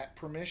away that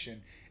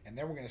permission, and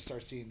then we're going to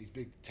start seeing these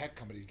big tech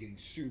companies getting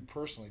sued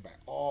personally by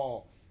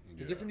all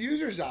the different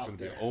users out there. It's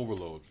going to be an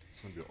overload.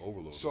 It's going to be an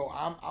overload. So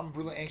I'm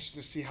really anxious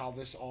to see how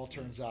this all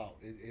turns out.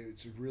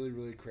 It's really,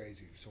 really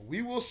crazy. So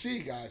we will see,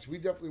 guys. We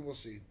definitely will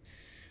see.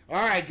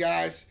 All right,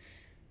 guys.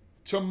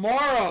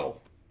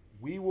 Tomorrow,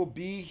 we will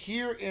be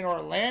here in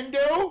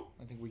Orlando.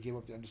 I think we gave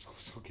up the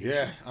undisclosed location.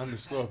 Yeah,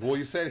 undisclosed. Well,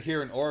 you said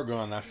here in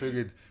Oregon. I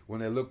figured when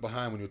they look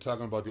behind, when you're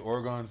talking about the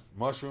Oregon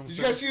mushrooms. Did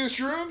you guys see the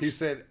shrooms?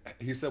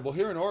 He said, well,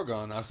 here in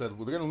Oregon. I said,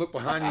 well, they're going to look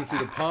behind you and see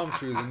the palm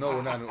trees and know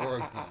we're not in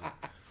Oregon.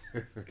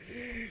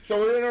 So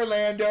we're in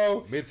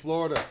Orlando.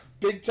 Mid-Florida.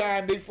 Big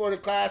time,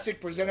 Mid-Florida Classic,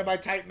 presented by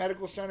Titan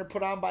Medical Center,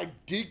 put on by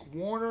Deke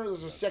Warner. This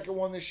is the second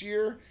one this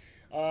year.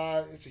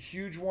 It's a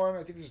huge one.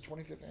 I think this is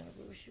 25th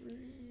anniversary.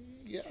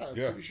 Yeah, I'm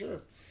pretty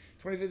sure.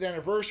 25th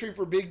anniversary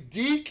for Big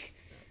Deke.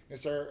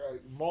 It's our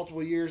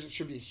multiple years. It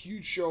should be a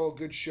huge show, a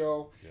good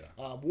show.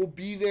 Yeah. We'll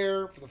be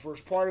there for the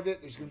first part of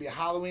it. There's going to be a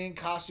Halloween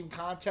costume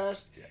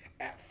contest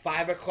at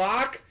 5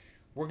 o'clock.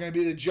 We're going to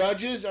be the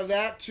judges of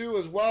that, too,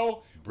 as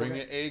well. Bring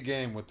your A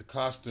game with the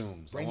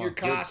costumes. Bring your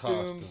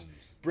costumes.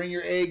 Bring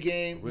your A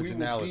game. We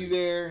will be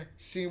there,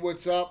 see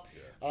what's up.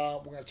 Yeah.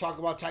 We're going to talk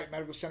about Titan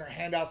Medical Center,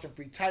 hand out some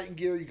free Titan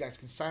gear. You guys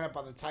can sign up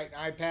on the Titan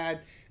iPad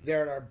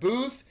there at our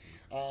booth.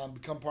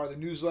 Become part of the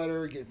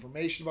newsletter, get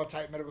information about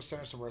Titan Medical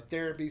Center, some of our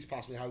therapies,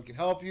 possibly how we can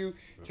help you.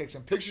 Take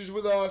some pictures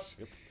with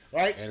us,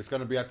 right? And it's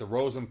going to be at the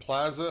Rosen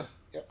Plaza.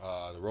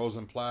 The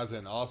Rosen Plaza,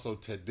 and also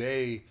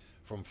today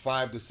from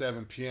 5 to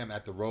 7 p.m.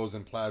 at the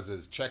Rosen Plaza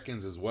is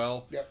check-ins as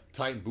well.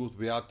 Titan booth will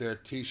be out there.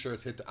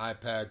 T-shirts, hit the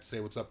iPad, say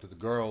what's up to the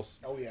girls.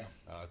 Oh, yeah.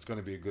 It's going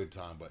to be a good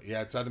time. But,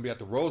 yeah, it's going to be at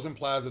the Rosen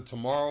Plaza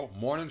tomorrow.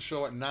 Morning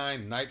show at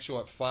 9, night show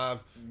at 5.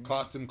 Mm-hmm.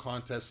 Costume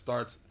contest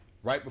starts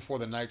right before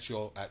the night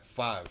show at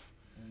 5.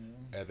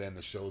 Mm-hmm. And then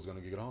the show is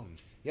going to get on.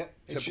 Yep.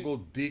 Typical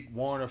Deke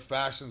Warner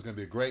fashion is going to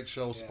be a great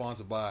show,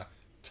 sponsored by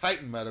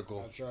Titan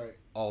Medical. That's right.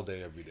 All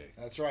day, every day.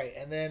 That's right.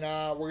 And then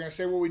we're going to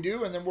say what we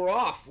do, and then we're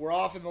off. We're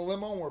off in the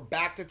limo, and we're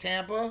back to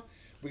Tampa.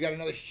 We got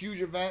another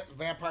huge event,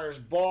 Vampires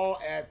Ball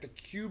at the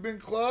Cuban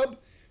Club.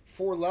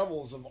 4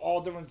 levels of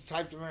all different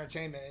types of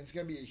entertainment. It's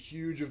going to be a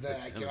huge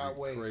event. I cannot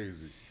wait.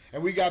 Crazy.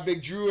 And we got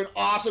Big Drew in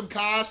awesome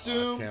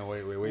costume. I can't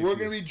wait. We're going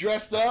to be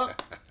dressed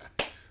up.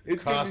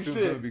 It's going to be sick. Costume's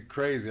going to be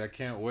crazy. I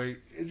can't wait.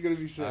 It's going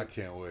to be sick. I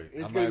can't wait.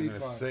 It's I'm not even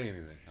going to say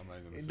anything.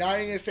 Not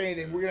even going to say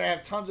anything. We're going to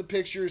have tons of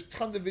pictures,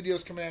 tons of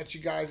videos coming at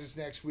you guys this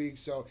next week.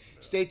 So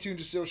stay tuned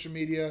to social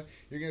media.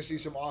 You're going to see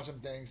some awesome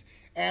things.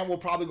 And we'll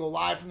probably go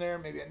live from there,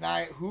 maybe at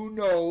night. Who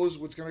knows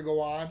what's going to go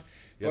on.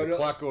 Yeah, but the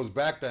clock goes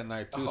back that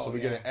night, too. So we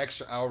get an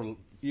extra hour,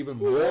 even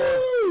more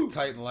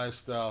Titan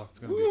lifestyle. It's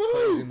going to be a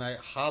crazy night.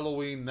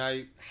 Halloween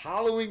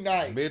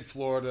night.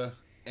 Mid-Florida.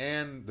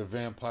 And the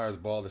Vampires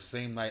Ball the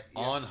same night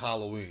on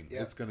Halloween.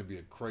 It's going to be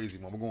a crazy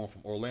one. We're going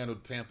from Orlando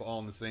to Tampa all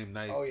on the same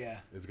night. Oh, yeah.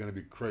 It's going to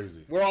be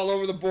crazy. We're all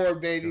over the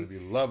board, baby. It's going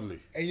to be lovely.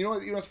 And you know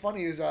what's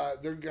funny is they're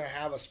going to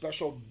have a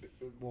special,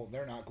 well,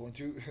 they're not going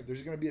to.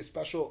 There's going to be a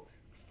special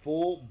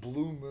full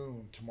blue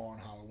moon tomorrow on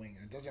Halloween.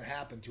 And it doesn't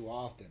happen too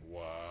often.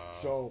 Wow.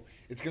 So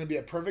it's going to be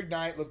a perfect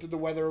night. Looked at the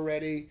weather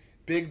already.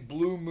 Big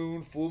blue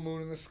moon, full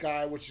moon in the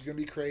sky, which is going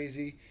to be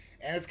crazy.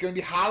 And it's going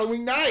to be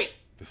Halloween night.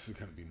 This is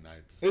going to be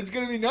nuts. It's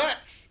going to be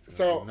nuts.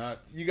 So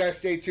you guys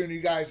stay tuned.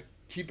 You guys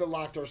keep it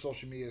locked to our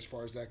social media as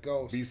far as that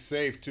goes. Be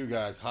safe, too,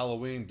 guys.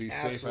 Halloween, be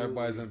safe.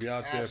 Everybody's going to be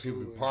out there.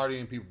 People be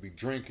partying. People be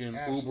drinking.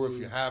 Uber if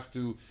you have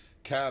to.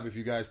 Cab if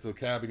you guys still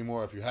cab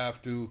anymore. If you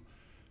have to,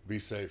 be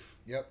safe.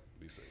 Yep.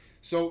 Be safe.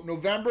 So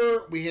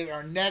November, we hit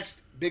our next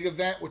big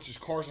event, which is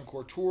Cars and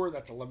Couture.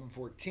 That's 11/14,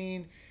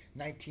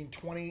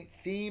 1920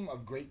 theme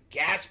of Great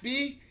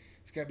Gatsby.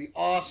 It's going to be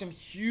awesome.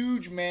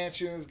 Huge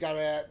mansion has got it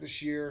at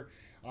this year.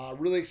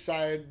 Really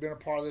excited, been a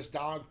part of this,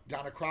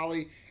 Donna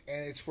Crowley,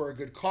 and it's for a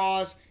good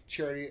cause,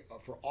 charity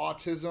for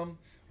autism.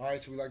 All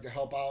right, so we like to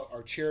help out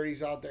our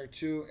charities out there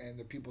too, and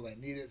the people that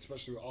need it,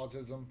 especially with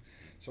autism.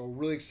 So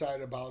we're really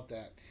excited about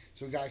that.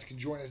 So you guys can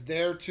join us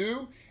there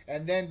too.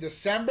 And then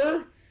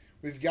December,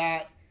 we've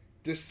got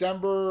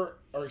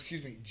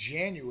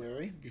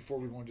January, before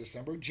we go into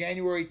December,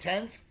 January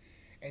 10th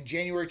and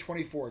January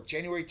 24th.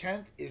 January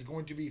 10th is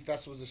going to be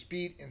Festivals of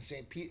Speed in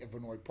St. Pete at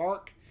Vinoy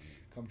Park.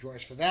 Come join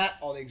us for that.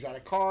 All the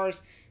exotic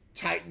cars.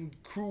 Titan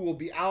crew will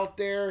be out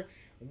there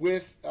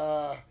with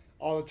all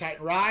the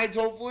Titan rides,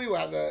 hopefully. We'll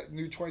have the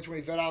new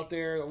 2020 Vet out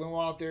there, the limo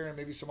out there, and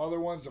maybe some other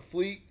ones, the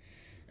fleet.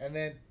 And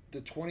then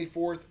the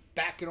 24th,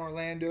 back in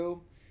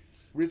Orlando,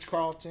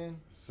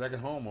 Ritz-Carlton. Second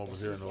home over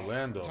here in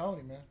Orlando. I'm telling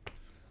you, man.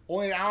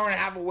 Only an hour and a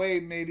half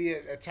away, maybe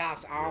at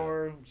tops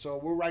hour. Yeah. So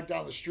we're right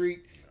down the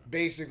street,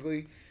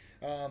 basically.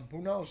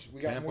 Who knows?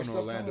 We got Tampa more and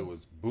stuff Orlando coming.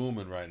 is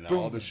booming right now.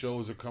 All the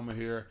shows are coming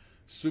here.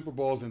 Super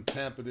Bowl's in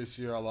Tampa this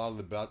year. A lot of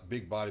the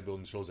big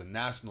bodybuilding shows and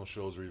national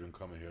shows are even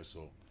coming here.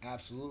 So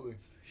absolutely,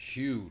 it's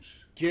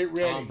huge. Get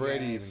ready. Tom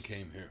Brady even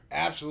came here.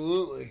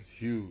 Absolutely, it's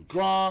huge.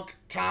 Gronk,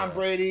 Tom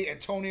Brady,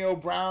 Antonio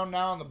Brown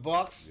now in the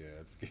Bucks.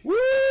 Yeah, it's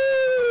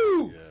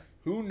woo. Yeah.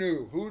 Who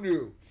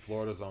knew?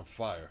 Florida's on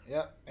fire.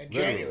 Yep. And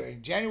Literally.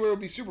 January will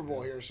be Super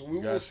Bowl here, so we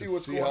will see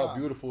what's going on. See how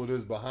beautiful it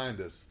is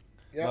behind us.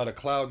 Yep. Not a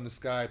cloud in the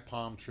sky,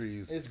 palm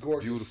trees. It's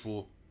gorgeous.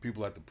 Beautiful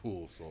people at the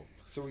pool. So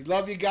we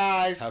love you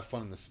guys. Have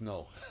fun in the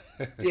snow.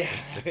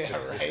 yeah,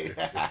 right.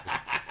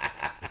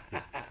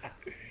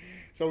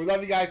 So we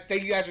love you guys.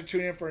 Thank you guys for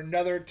tuning in for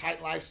another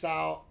Titan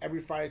Lifestyle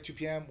every Friday at 2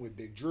 p.m. with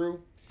Big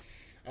Drew.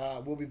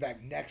 We'll be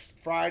back next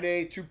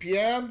Friday, 2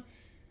 p.m.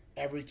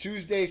 Every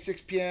Tuesday,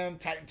 6 p.m.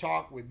 Titan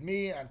Talk with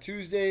me on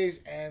Tuesdays.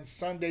 And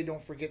Sunday,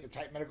 don't forget the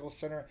Titan Medical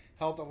Center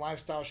Health and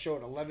Lifestyle Show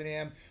at 11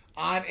 a.m.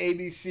 on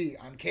ABC,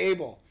 on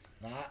cable.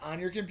 Not on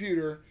your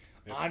computer,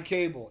 on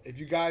cable. If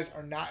you guys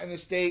are not in the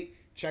state,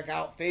 check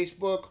out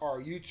Facebook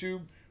or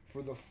YouTube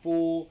for the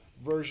full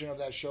version of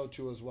that show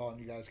too as well. And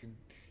you guys can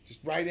just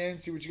write in,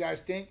 see what you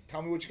guys think.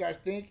 Tell me what you guys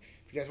think.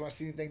 If you guys want to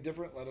see anything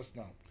different, let us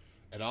know.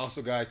 And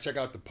also, guys, check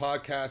out the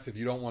podcast. If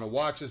you don't want to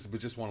watch us but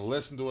just want to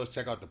listen to us,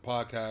 check out the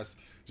podcast.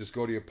 Just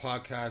go to your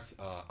podcast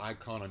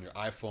icon on your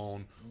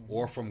iPhone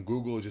or from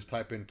Google. Just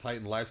type in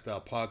Titan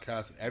Lifestyle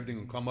Podcast and everything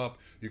will come up.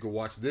 You can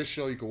watch this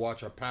show. You can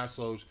watch our past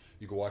shows.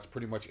 You can watch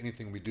pretty much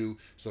anything we do.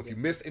 So if you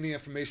missed any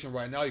information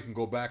right now, you can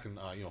go back and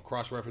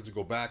cross-reference it,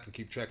 go back and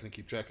keep checking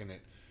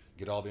it.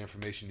 Get all the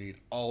information you need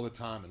all the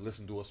time and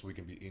listen to us so we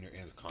can be in your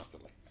ears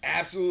constantly.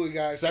 Absolutely,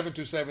 guys.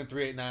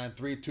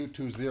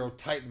 727-389-3220,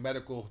 Titan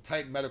Medical,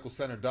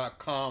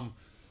 titanmedicalcenter.com.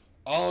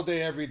 All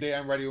day, every day,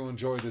 I'm ready to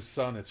enjoy this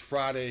sun. It's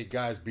Friday.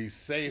 Guys, be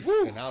safe,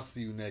 and I'll see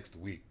you next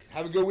week.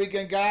 Have a good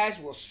weekend, guys.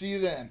 We'll see you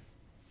then.